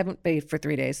like, yeah, I haven't bathed for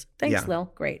 3 days. Thanks,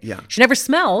 Lil. Great. Yeah. She never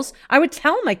smells. I would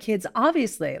tell my kids,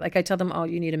 obviously. Like I tell them, oh,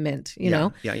 you need a mint, you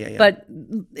know? Yeah. But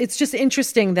it's just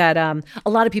interesting that a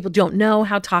lot of people don't know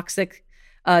how toxic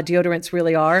deodorants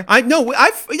really are. I know.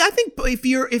 I think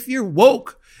if you're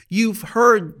woke, you've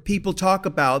heard people talk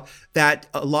about that.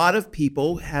 A lot of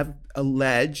people have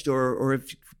alleged or have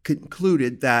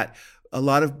concluded that a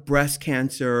lot of breast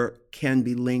cancer can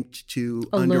be linked to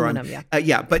aluminum.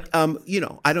 But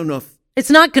I don't know if. It's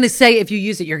not going to say if you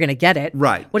use it, you're going to get it.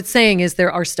 Right. What it's saying is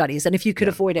there are studies, and if you could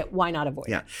avoid it, why not avoid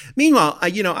it? Meanwhile,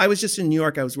 I was just in New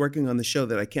York. I was working on the show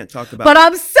that I can't talk about. But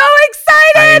I'm so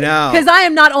excited. I know. Because I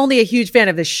am not only a huge fan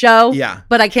of the show, Yeah.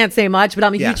 but I can't say much, but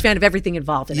I'm a huge fan of everything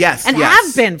involved in it. Yes, and yes.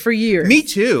 have been for years. Me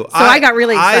too. So I got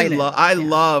really excited. I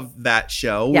love that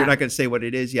show. We're not going to say what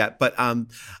it is yet, but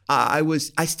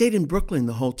I stayed in Brooklyn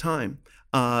the whole time.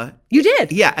 You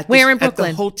did? Yeah. Where in Brooklyn?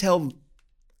 At the Hotel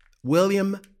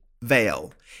William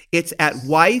Vale. It's at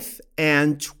Wythe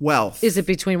and 12th. Is it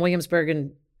between Williamsburg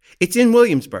and? It's in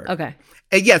Williamsburg. Okay.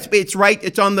 Yes, it's right.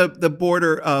 It's on the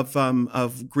border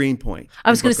of Greenpoint. I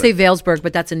was going to say Valesburg,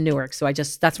 but that's in Newark, so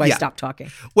that's why I stopped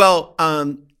talking. Well,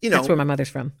 that's where my mother's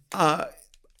from.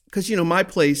 Because my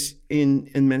place in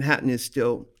Manhattan is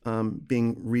still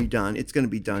being redone. It's going to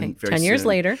be done very soon. 10 years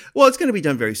later. Well, it's going to be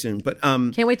done very soon, but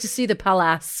can't wait to see the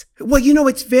palace. Well,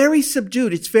 it's very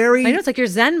subdued. It's very. I know, it's like your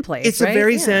Zen place. It's right? a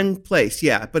very Zen place,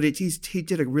 yeah. But he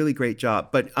did a really great job.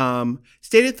 But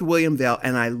stayed at the William Vale,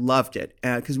 and I loved it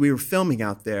because we were filming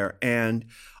out there, and.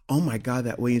 Oh my God,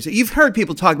 that Williamsburg. You've heard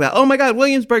people talk about, oh my God,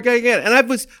 Williamsburg again. And I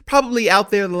was probably out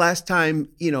there the last time,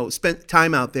 spent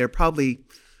time out there probably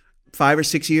 5 or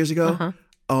 6 years ago. Uh-huh.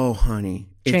 Oh, honey,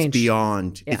 Changed. It's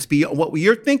beyond. Yeah. It's beyond what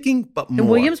you're thinking, but more. In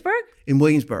Williamsburg? In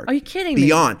Williamsburg. Are you kidding me?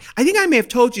 Beyond. I think I may have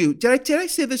told you. Did I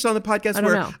say this on the podcast? I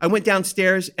don't know. I went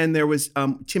downstairs and there was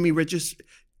Timmy Regisford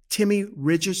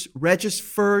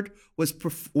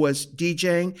was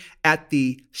DJing at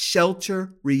the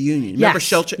Shelter reunion. Remember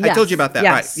Shelter? Yes. I told you about that,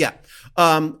 yes. right?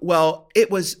 Yeah. Well, it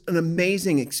was an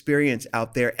amazing experience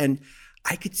out there, and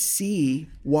I could see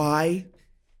why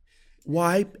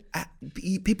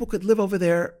people could live over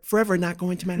there forever not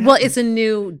going to Manhattan. Well, it's a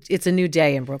new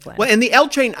day in Brooklyn. Well, and the L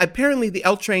train, apparently the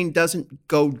L train doesn't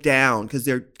go down because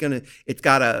they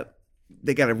got to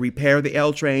repair the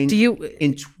L train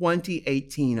in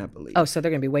 2018, I believe. Oh, so they're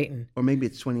going to be waiting. Or maybe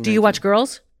it's 2019. Do you watch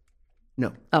Girls?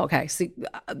 No. Oh, okay. See,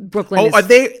 Brooklyn. Are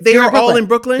they are all in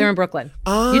Brooklyn? They're in Brooklyn.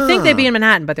 You'd think they'd be in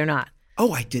Manhattan, but they're not.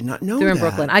 Oh, I did not know They're that. in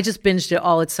Brooklyn. I just binged it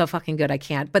all. It's so fucking good. I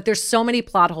can't. But there's so many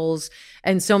plot holes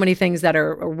and so many things that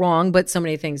are wrong, but so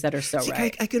many things that are so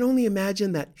right. I could only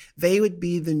imagine that they would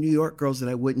be the New York girls that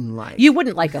I wouldn't like. You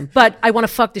wouldn't like them, but I want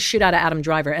to fuck the shit out of Adam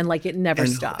Driver, and like it never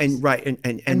stops. And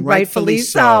rightfully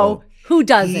so. Who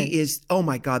doesn't? He is. Oh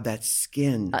my God, that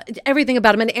skin. Everything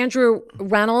about him. And Andrew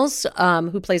Reynolds,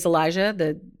 who plays Elijah,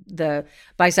 the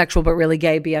bisexual but really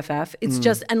gay BFF. It's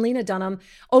just, and Lena Dunham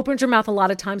opens her mouth a lot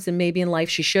of times, and maybe in life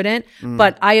she shouldn't.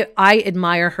 But I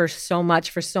admire her so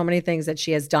much for so many things that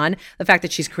she has done. The fact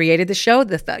that she's created the show,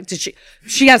 the fact that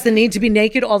she has the need to be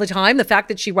naked all the time, the fact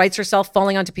that she writes herself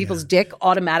falling onto people's dick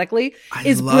automatically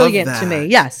is brilliant to me.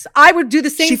 Yes, I would do the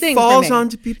same thing. She falls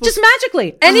onto people's just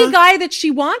magically. Any guy that she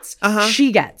wants,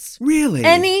 she gets. Really?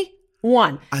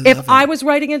 Anyone. If I was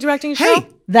writing and directing a show,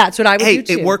 That's what I would do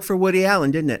too. It worked for Woody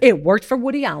Allen, didn't it? It worked for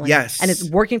Woody Allen. Yes. And it's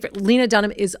working for Lena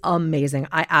Dunham is amazing.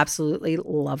 I absolutely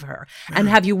love her. And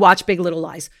have you watched Big Little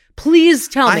Lies? Please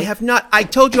tell me. I have not. I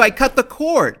told you I cut the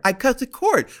cord. I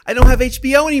don't have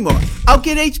HBO anymore. I'll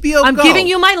get HBO I'm Go. giving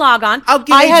you my logon.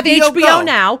 I have HBO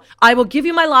now. I will give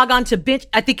you my logon to binge.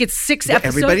 I think it's 6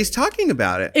 episodes. Everybody's talking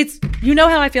about it. You know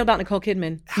how I feel about Nicole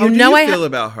Kidman. How do you feel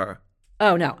about her?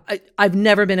 Oh no, I've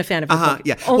never been a fan of her.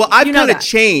 Yeah. Well, I've kind of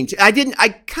changed. I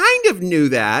kind of knew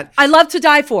that. I love To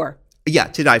Die For. Yeah,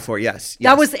 To Die For. Yes.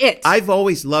 That was it. I've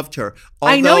always loved her.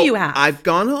 I know you have. I've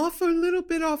gone off of her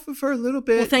a little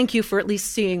bit. Well, thank you for at least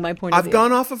seeing my point of view. I've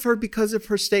gone off of her because of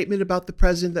her statement about the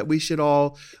president that we should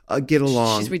all get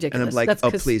along. She's ridiculous. And I'm like,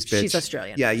 That's please, bitch. She's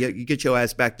Australian. Yeah, you get your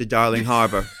ass back to Darling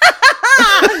Harbor.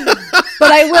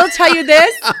 But I will tell you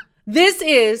this. This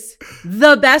is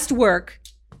the best work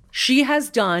she has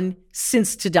done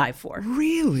since To Die For.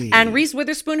 Really? And Reese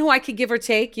Witherspoon, who I could give or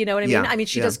take, you know what I mean? Yeah, I mean,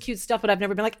 she does cute stuff, but I've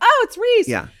never been like, oh, it's Reese.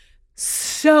 Yeah.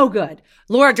 So good.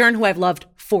 Laura Dern, who I've loved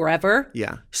forever.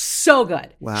 Yeah. So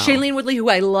good. Wow. Shailene Woodley, who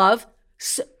I love.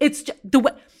 So, it's just, the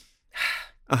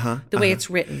way it's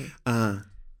written.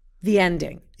 The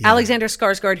ending. Yeah. Alexander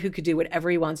Skarsgård, who could do whatever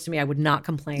he wants to me, I would not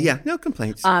complain. Yeah, no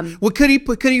complaints. Well, could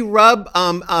he rub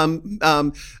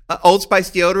Old Spice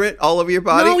deodorant all over your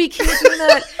body? No, he can't do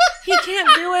that. He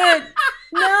can't do it.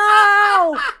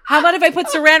 No. How about if I put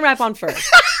Saran wrap on first?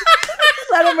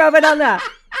 Let him rub it on that.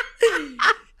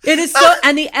 It is so,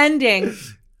 and the ending,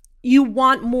 you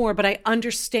want more, but I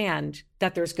understand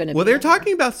that there's going to be. Well, they're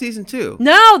talking about season 2.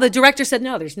 No, the director said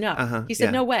no, there's no. He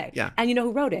said no way. Yeah. And you know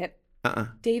who wrote it?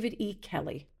 David E.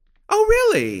 Kelly. Oh,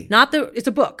 really? It's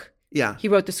a book. Yeah. He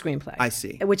wrote the screenplay. I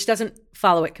see. Which doesn't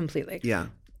follow it completely. Yeah.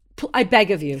 I beg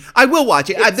of you. I will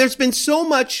watch it. There's been so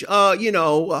much, ha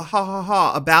ha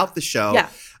ha about the show. Yeah.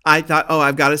 I thought,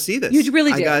 I've got to see this. You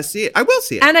really do. I got to see it. I will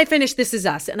see it. And I finished This Is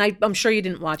Us, and I'm sure you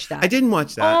didn't watch that. I didn't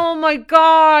watch that. Oh my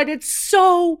God, it's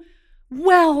so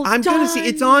well I'm done. going to see.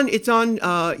 It's on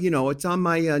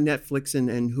my Netflix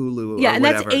and Hulu. Yeah, and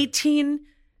whatever. that's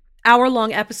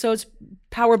 18-hour-long episodes.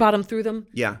 Power bottom through them.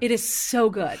 Yeah. It is so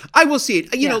good. I will see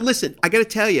it. You know, listen, I got to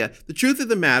tell you, the truth of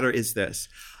the matter is this.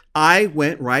 I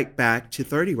went right back to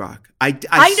 30 Rock. I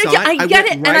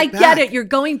get it. You're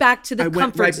going back to the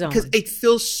comfort zone. Because it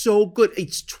feels so good.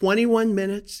 It's 21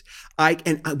 minutes.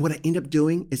 What I end up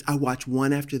doing is I watch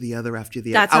one after the other after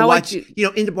the other. That's how I do.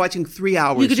 End up watching 3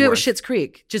 hours. You could do it with Schitt's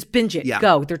Creek. Just binge it. Yeah.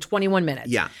 Go. They're 21 minutes.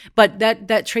 Yeah. But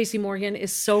that Tracy Morgan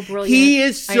is so brilliant. He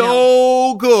is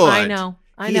so good. I know.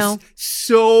 He's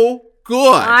so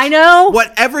good. I know.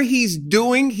 Whatever he's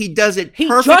doing, he does it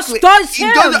perfectly. He just does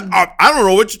him. I don't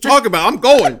know what you're talking about. I'm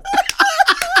going.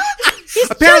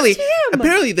 Apparently,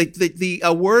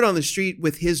 the word on the street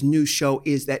with his new show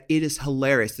is that it is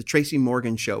hilarious. The Tracy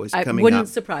Morgan show is coming up. Wouldn't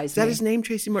surprise me. Is that his name,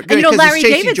 Tracy Morgan? And Larry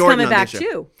David's coming back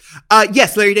too.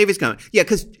 Yes, Larry David's coming. Yeah,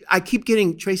 because I keep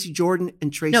getting Tracy Jordan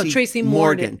and Tracy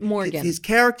Morgan. His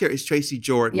character is Tracy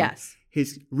Jordan. Yes.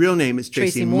 His real name is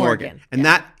Tracy Morgan. And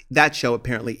that show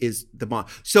apparently is the bomb.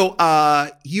 So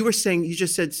you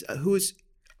just said who's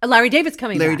Larry David's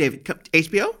coming back. Larry David,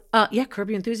 HBO? Yeah,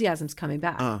 Curb Your Enthusiasm's coming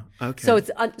back. Oh, okay. So it's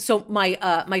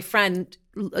my friend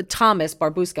Thomas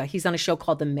Barbuska, he's on a show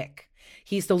called The Mick.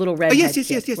 He's the little redhead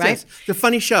yes. Right? The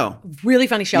funny show. Really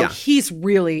funny show. Yeah. He's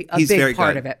really a big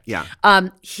part of it. Yeah.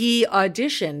 He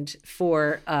auditioned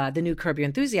for the new Curb Your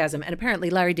Enthusiasm, and apparently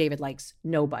Larry David likes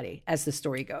nobody, as the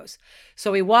story goes.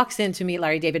 So he walks in to meet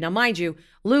Larry David. Now, mind you,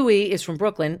 Louis is from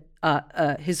Brooklyn,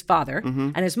 his father,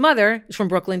 and his mother is from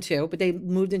Brooklyn too, but they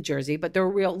moved in Jersey. But they're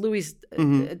real. Louis,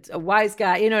 a wise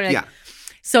guy, you know what I mean? Yeah.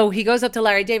 So he goes up to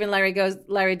Larry David, and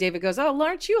Larry David goes, "Oh,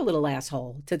 aren't you a little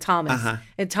asshole?" to Thomas.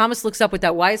 And Thomas looks up with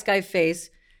that wise guy face,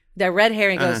 that red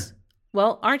hair, and goes,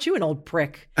 "Well, aren't you an old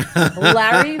prick?"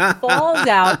 Larry falls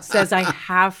out, says, "I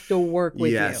have to work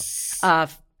with you."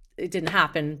 It didn't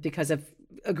happen because of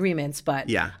agreements, but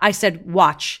I said,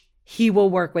 "Watch. He will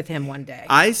work with him one day."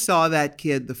 I saw that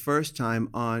kid the first time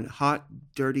on Hot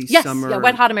Dirty Summer. Yeah,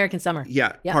 Wet Hot American Summer.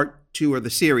 Yeah, part 2 or the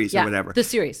series or whatever. The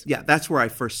series. Yeah, that's where I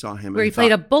first saw him. Where he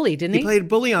played a bully, didn't he? He played a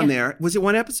bully on there. Was it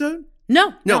one episode?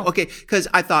 No. Okay, because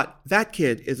I thought that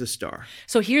kid is a star.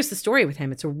 So here's the story with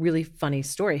him. It's a really funny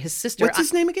story. His sister. What's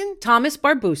his name again? Thomas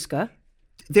Barbuska.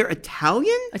 They're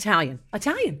Italian? Italian.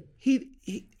 He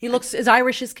looks as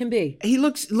Irish as can be. He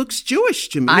looks Jewish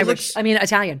to me.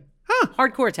 Italian. Huh.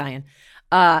 Hardcore Italian.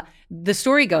 The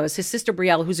story goes, his sister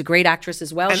Brielle, who's a great actress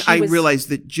as well. And I realize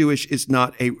that Jewish is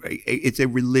not it's a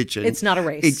religion. It's not a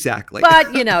race. Exactly.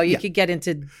 But, you could get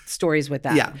into stories with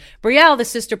that. Yeah. Brielle, the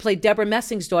sister, played Deborah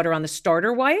Messing's daughter on The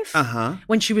Starter Wife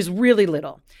when she was really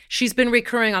little. She's been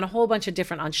recurring on a whole bunch of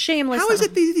different, on Shameless. How is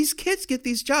it these kids get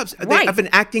these jobs? Are Right. they of an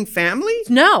acting family?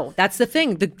 No, that's the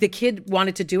thing. The kid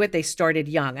wanted to do it. They started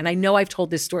young. And I know I've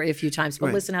told this story a few times,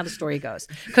 but listen how the story goes,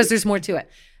 because there's more to it.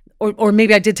 Or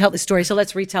maybe I did tell the story, so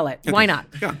let's retell it. Okay. Why not?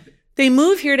 Yeah. They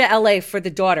move here to LA for the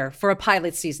daughter for a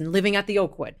pilot season, living at the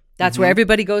Oakwood. That's where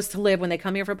everybody goes to live when they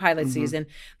come here for pilot season.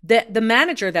 The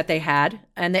manager that they had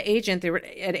and the agent, they were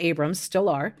at Abrams, still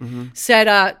are,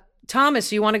 said,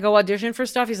 Thomas, you want to go audition for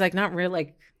stuff? He's like, not really.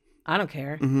 Like, I don't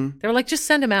care. They were like, just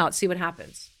send him out, see what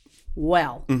happens.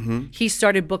 Well, he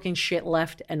started booking shit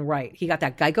left and right. He got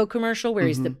that Geico commercial where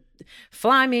he's the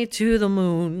fly me to the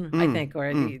moon, I think,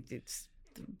 or it's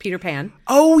Peter Pan.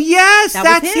 Oh, yes,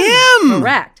 that's him.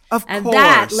 Correct. Of and course.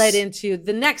 that led into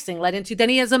the next thing, then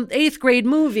he has an 8th grade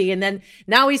movie, and then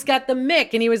now he's got the Mick,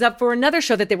 and he was up for another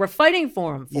show that they were fighting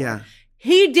for him for. Yeah.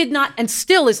 He did not, and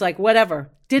still is like,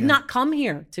 whatever, did not come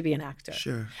here to be an actor.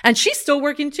 Sure. And she's still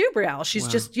working too, Brielle. She's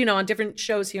just, on different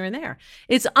shows here and there.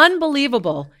 It's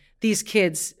unbelievable, these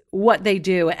kids, what they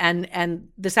do and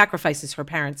the sacrifices her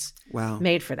parents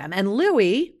made for them. And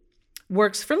Louis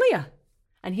works for Leah.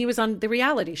 And he was on the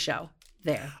reality show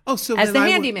there. Oh, so as the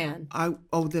handyman.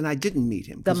 Then I didn't meet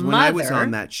him. Because when I was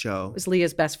on that show, was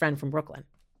Leah's best friend from Brooklyn.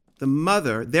 Their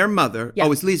mother. Yeah.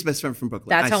 Oh, it's Leah's best friend from Brooklyn.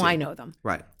 That's how I know them.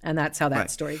 Right. And that's how that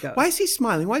story goes. Why is he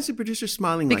smiling? Why is the producer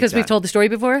smiling because we've told the story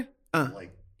before?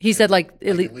 He said at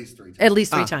least 3 times. At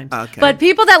least 3 times. Okay. But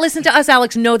people that listen to us,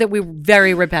 Alex, know that we're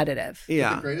very repetitive.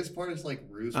 Yeah. The greatest part is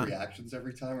Rue's reactions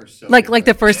every time are so like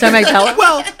the first time I tell it.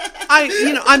 Well,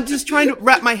 I'm just trying to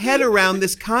wrap my head around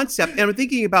this concept, and I'm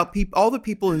thinking about all the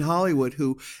people in Hollywood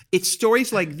who it's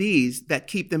stories like these that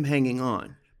keep them hanging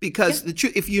on. Because the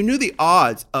truth, if you knew the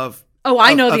odds of the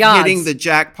odds hitting the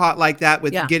jackpot like that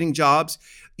with getting jobs,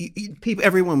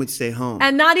 everyone would stay home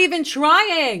and not even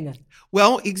trying.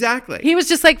 Well, exactly. He was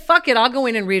just like, fuck it, I'll go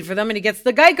in and read for them. And he gets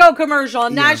the Geico commercial,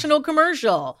 national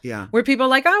commercial. Yeah. Where people are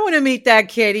like, I want to meet that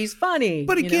kid. He's funny.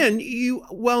 But again, you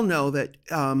well know that,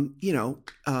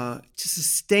 to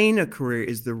sustain a career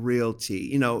is the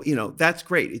realty. That's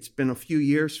great. It's been a few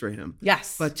years for him.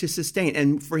 Yes. But to sustain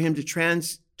and for him to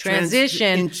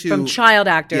transition from child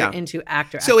actor into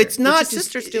actor. So it's not his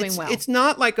sister's doing well. It's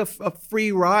not like a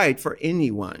free ride for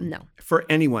anyone. No. For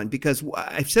anyone, because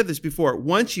I've said this before.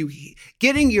 Once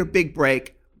getting your big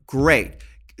break, great.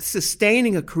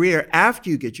 Sustaining a career after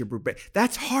you get your big break,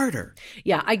 that's harder.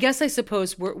 Yeah, I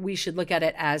suppose we should look at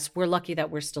it as we're lucky that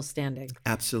we're still standing.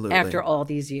 Absolutely. After all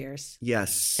these years.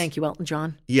 Yes. Thank you, Elton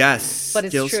John. Yes. But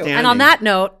it's still true. Standing. And on that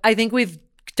note, I think we've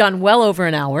done well over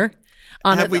an hour.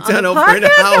 Have we done over an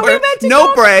hour?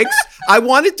 No breaks. I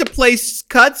wanted to play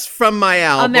cuts from my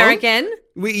album. American.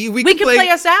 We can play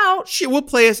us out. We'll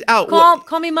play us out.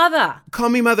 Call me mother. Call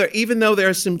me mother, even though there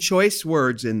are some choice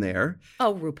words in there.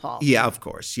 Oh, RuPaul. Yeah, of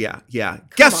course. Yeah.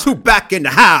 Guess who back in the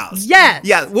house? Yes.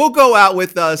 Yeah, we'll go out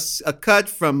with us a cut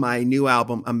from my new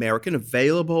album, American,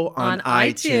 available on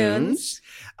iTunes.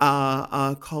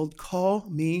 Called Call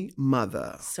Me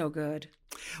Mother. So good.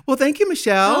 Well, thank you,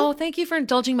 Michelle. Oh, thank you for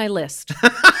indulging my list.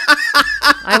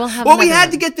 I will have. Well, we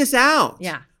had to get this out.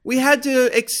 Yeah. We had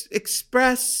to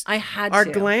express our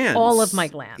glands. All of my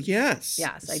glands. Yes.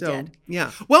 Yes, I did. Yeah.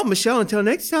 Well, Michelle, until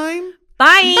next time.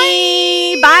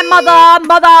 Bye. Bye,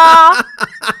 mother.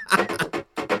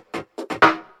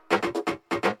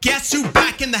 Guess who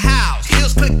back in the house?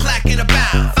 Heels click clack in a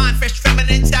bound. Fine, fresh,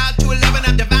 feminine style to 11.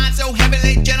 I'm divine, so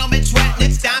heavenly. Gentlemen sweating,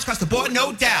 it's down across the board,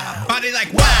 no doubt. Body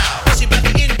like wow. Pussy about the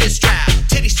in this trap.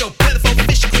 Titties so plentiful.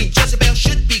 Fish queen Jezebel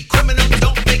should be criminal.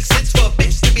 Don't make sense for a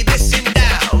bitch to be this in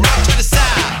down. Rock to the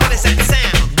side. What is that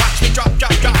sound? Watch me drop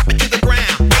it to the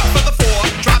ground. Wait for the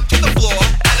 4, drop to the floor.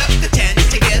 Add up the 10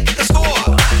 to get the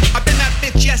score. I've been that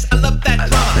bitch, yes, I love that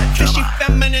drama. Fishy,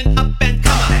 feminine, up and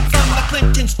comer. From the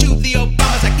Clintons to the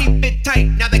Obamas, I keep it tight.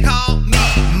 Now they call me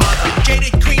mother.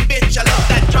 Jaded queen bitch.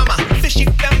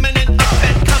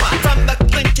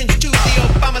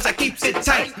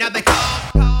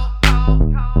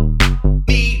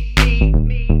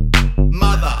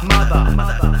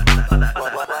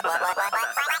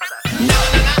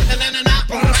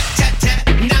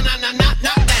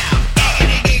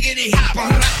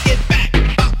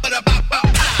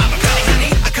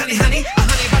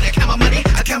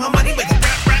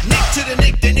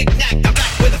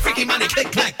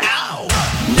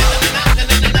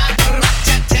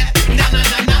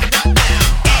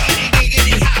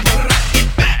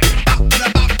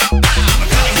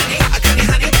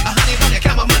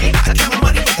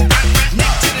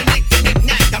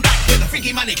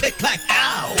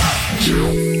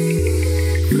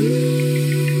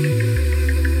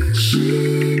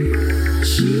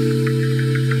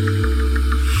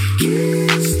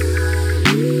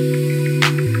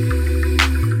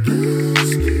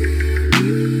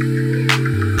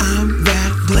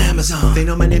 They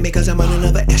know my name because I'm on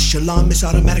another echelon. Miss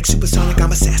Automatic, Supersonic,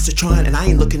 I'm a Sassatron. And I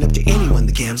ain't looking up to anyone,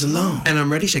 the gam's alone. And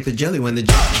I'm ready, shake the jelly when the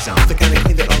jelly's on. The kind of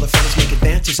clean that all the fellas make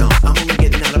advances on. I'm only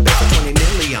getting out of bed for 20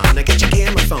 million. Now get your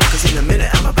camera phone, cause in a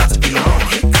minute I'm about to be on.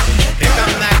 Here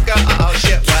come that girl, oh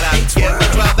shit, what up? Yeah,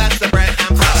 12, that's the bread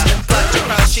I'm hotter. Clutch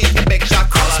across, she's the big shot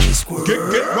caller.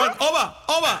 Get, run, over.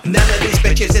 None of these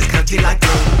bitches is cunty like you.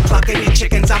 Plucking these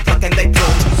chickens, I'm plucking they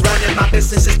plumes. Running my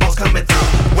business is balls coming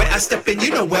through. When I step in,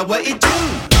 you know well what it do.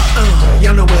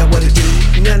 Y'all know well what it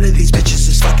do. None of these bitches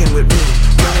is fucking with me.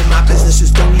 Running my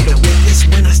businesses don't need a witness.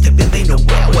 When I step in, they know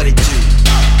well what it do.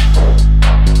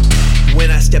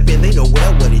 When I step in, they know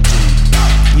well what it do.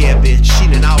 Yeah, bitch, she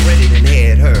done already done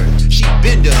had hers. She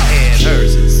been done had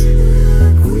hers.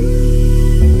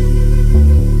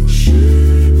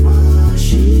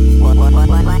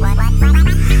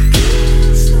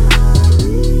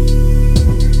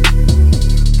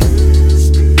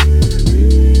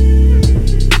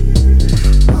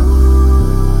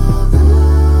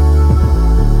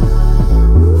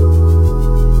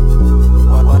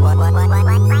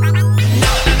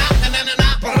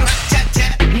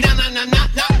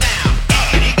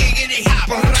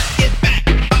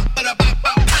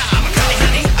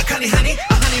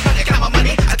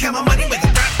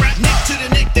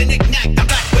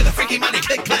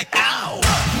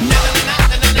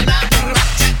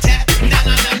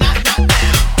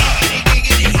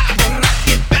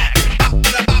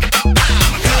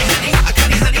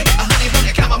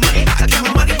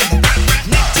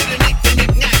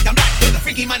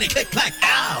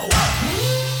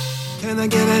 Can I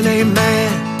get an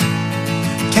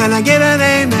amen? Can I get an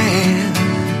amen?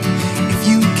 If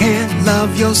you can't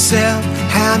love yourself,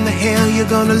 how in the hell you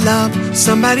gonna love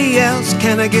somebody else?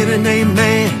 Can I get an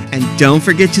amen? And don't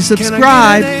forget to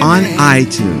subscribe on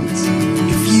iTunes.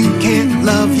 If you can't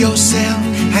love yourself,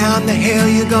 how in the hell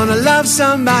you gonna love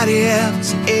somebody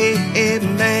else?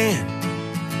 Amen.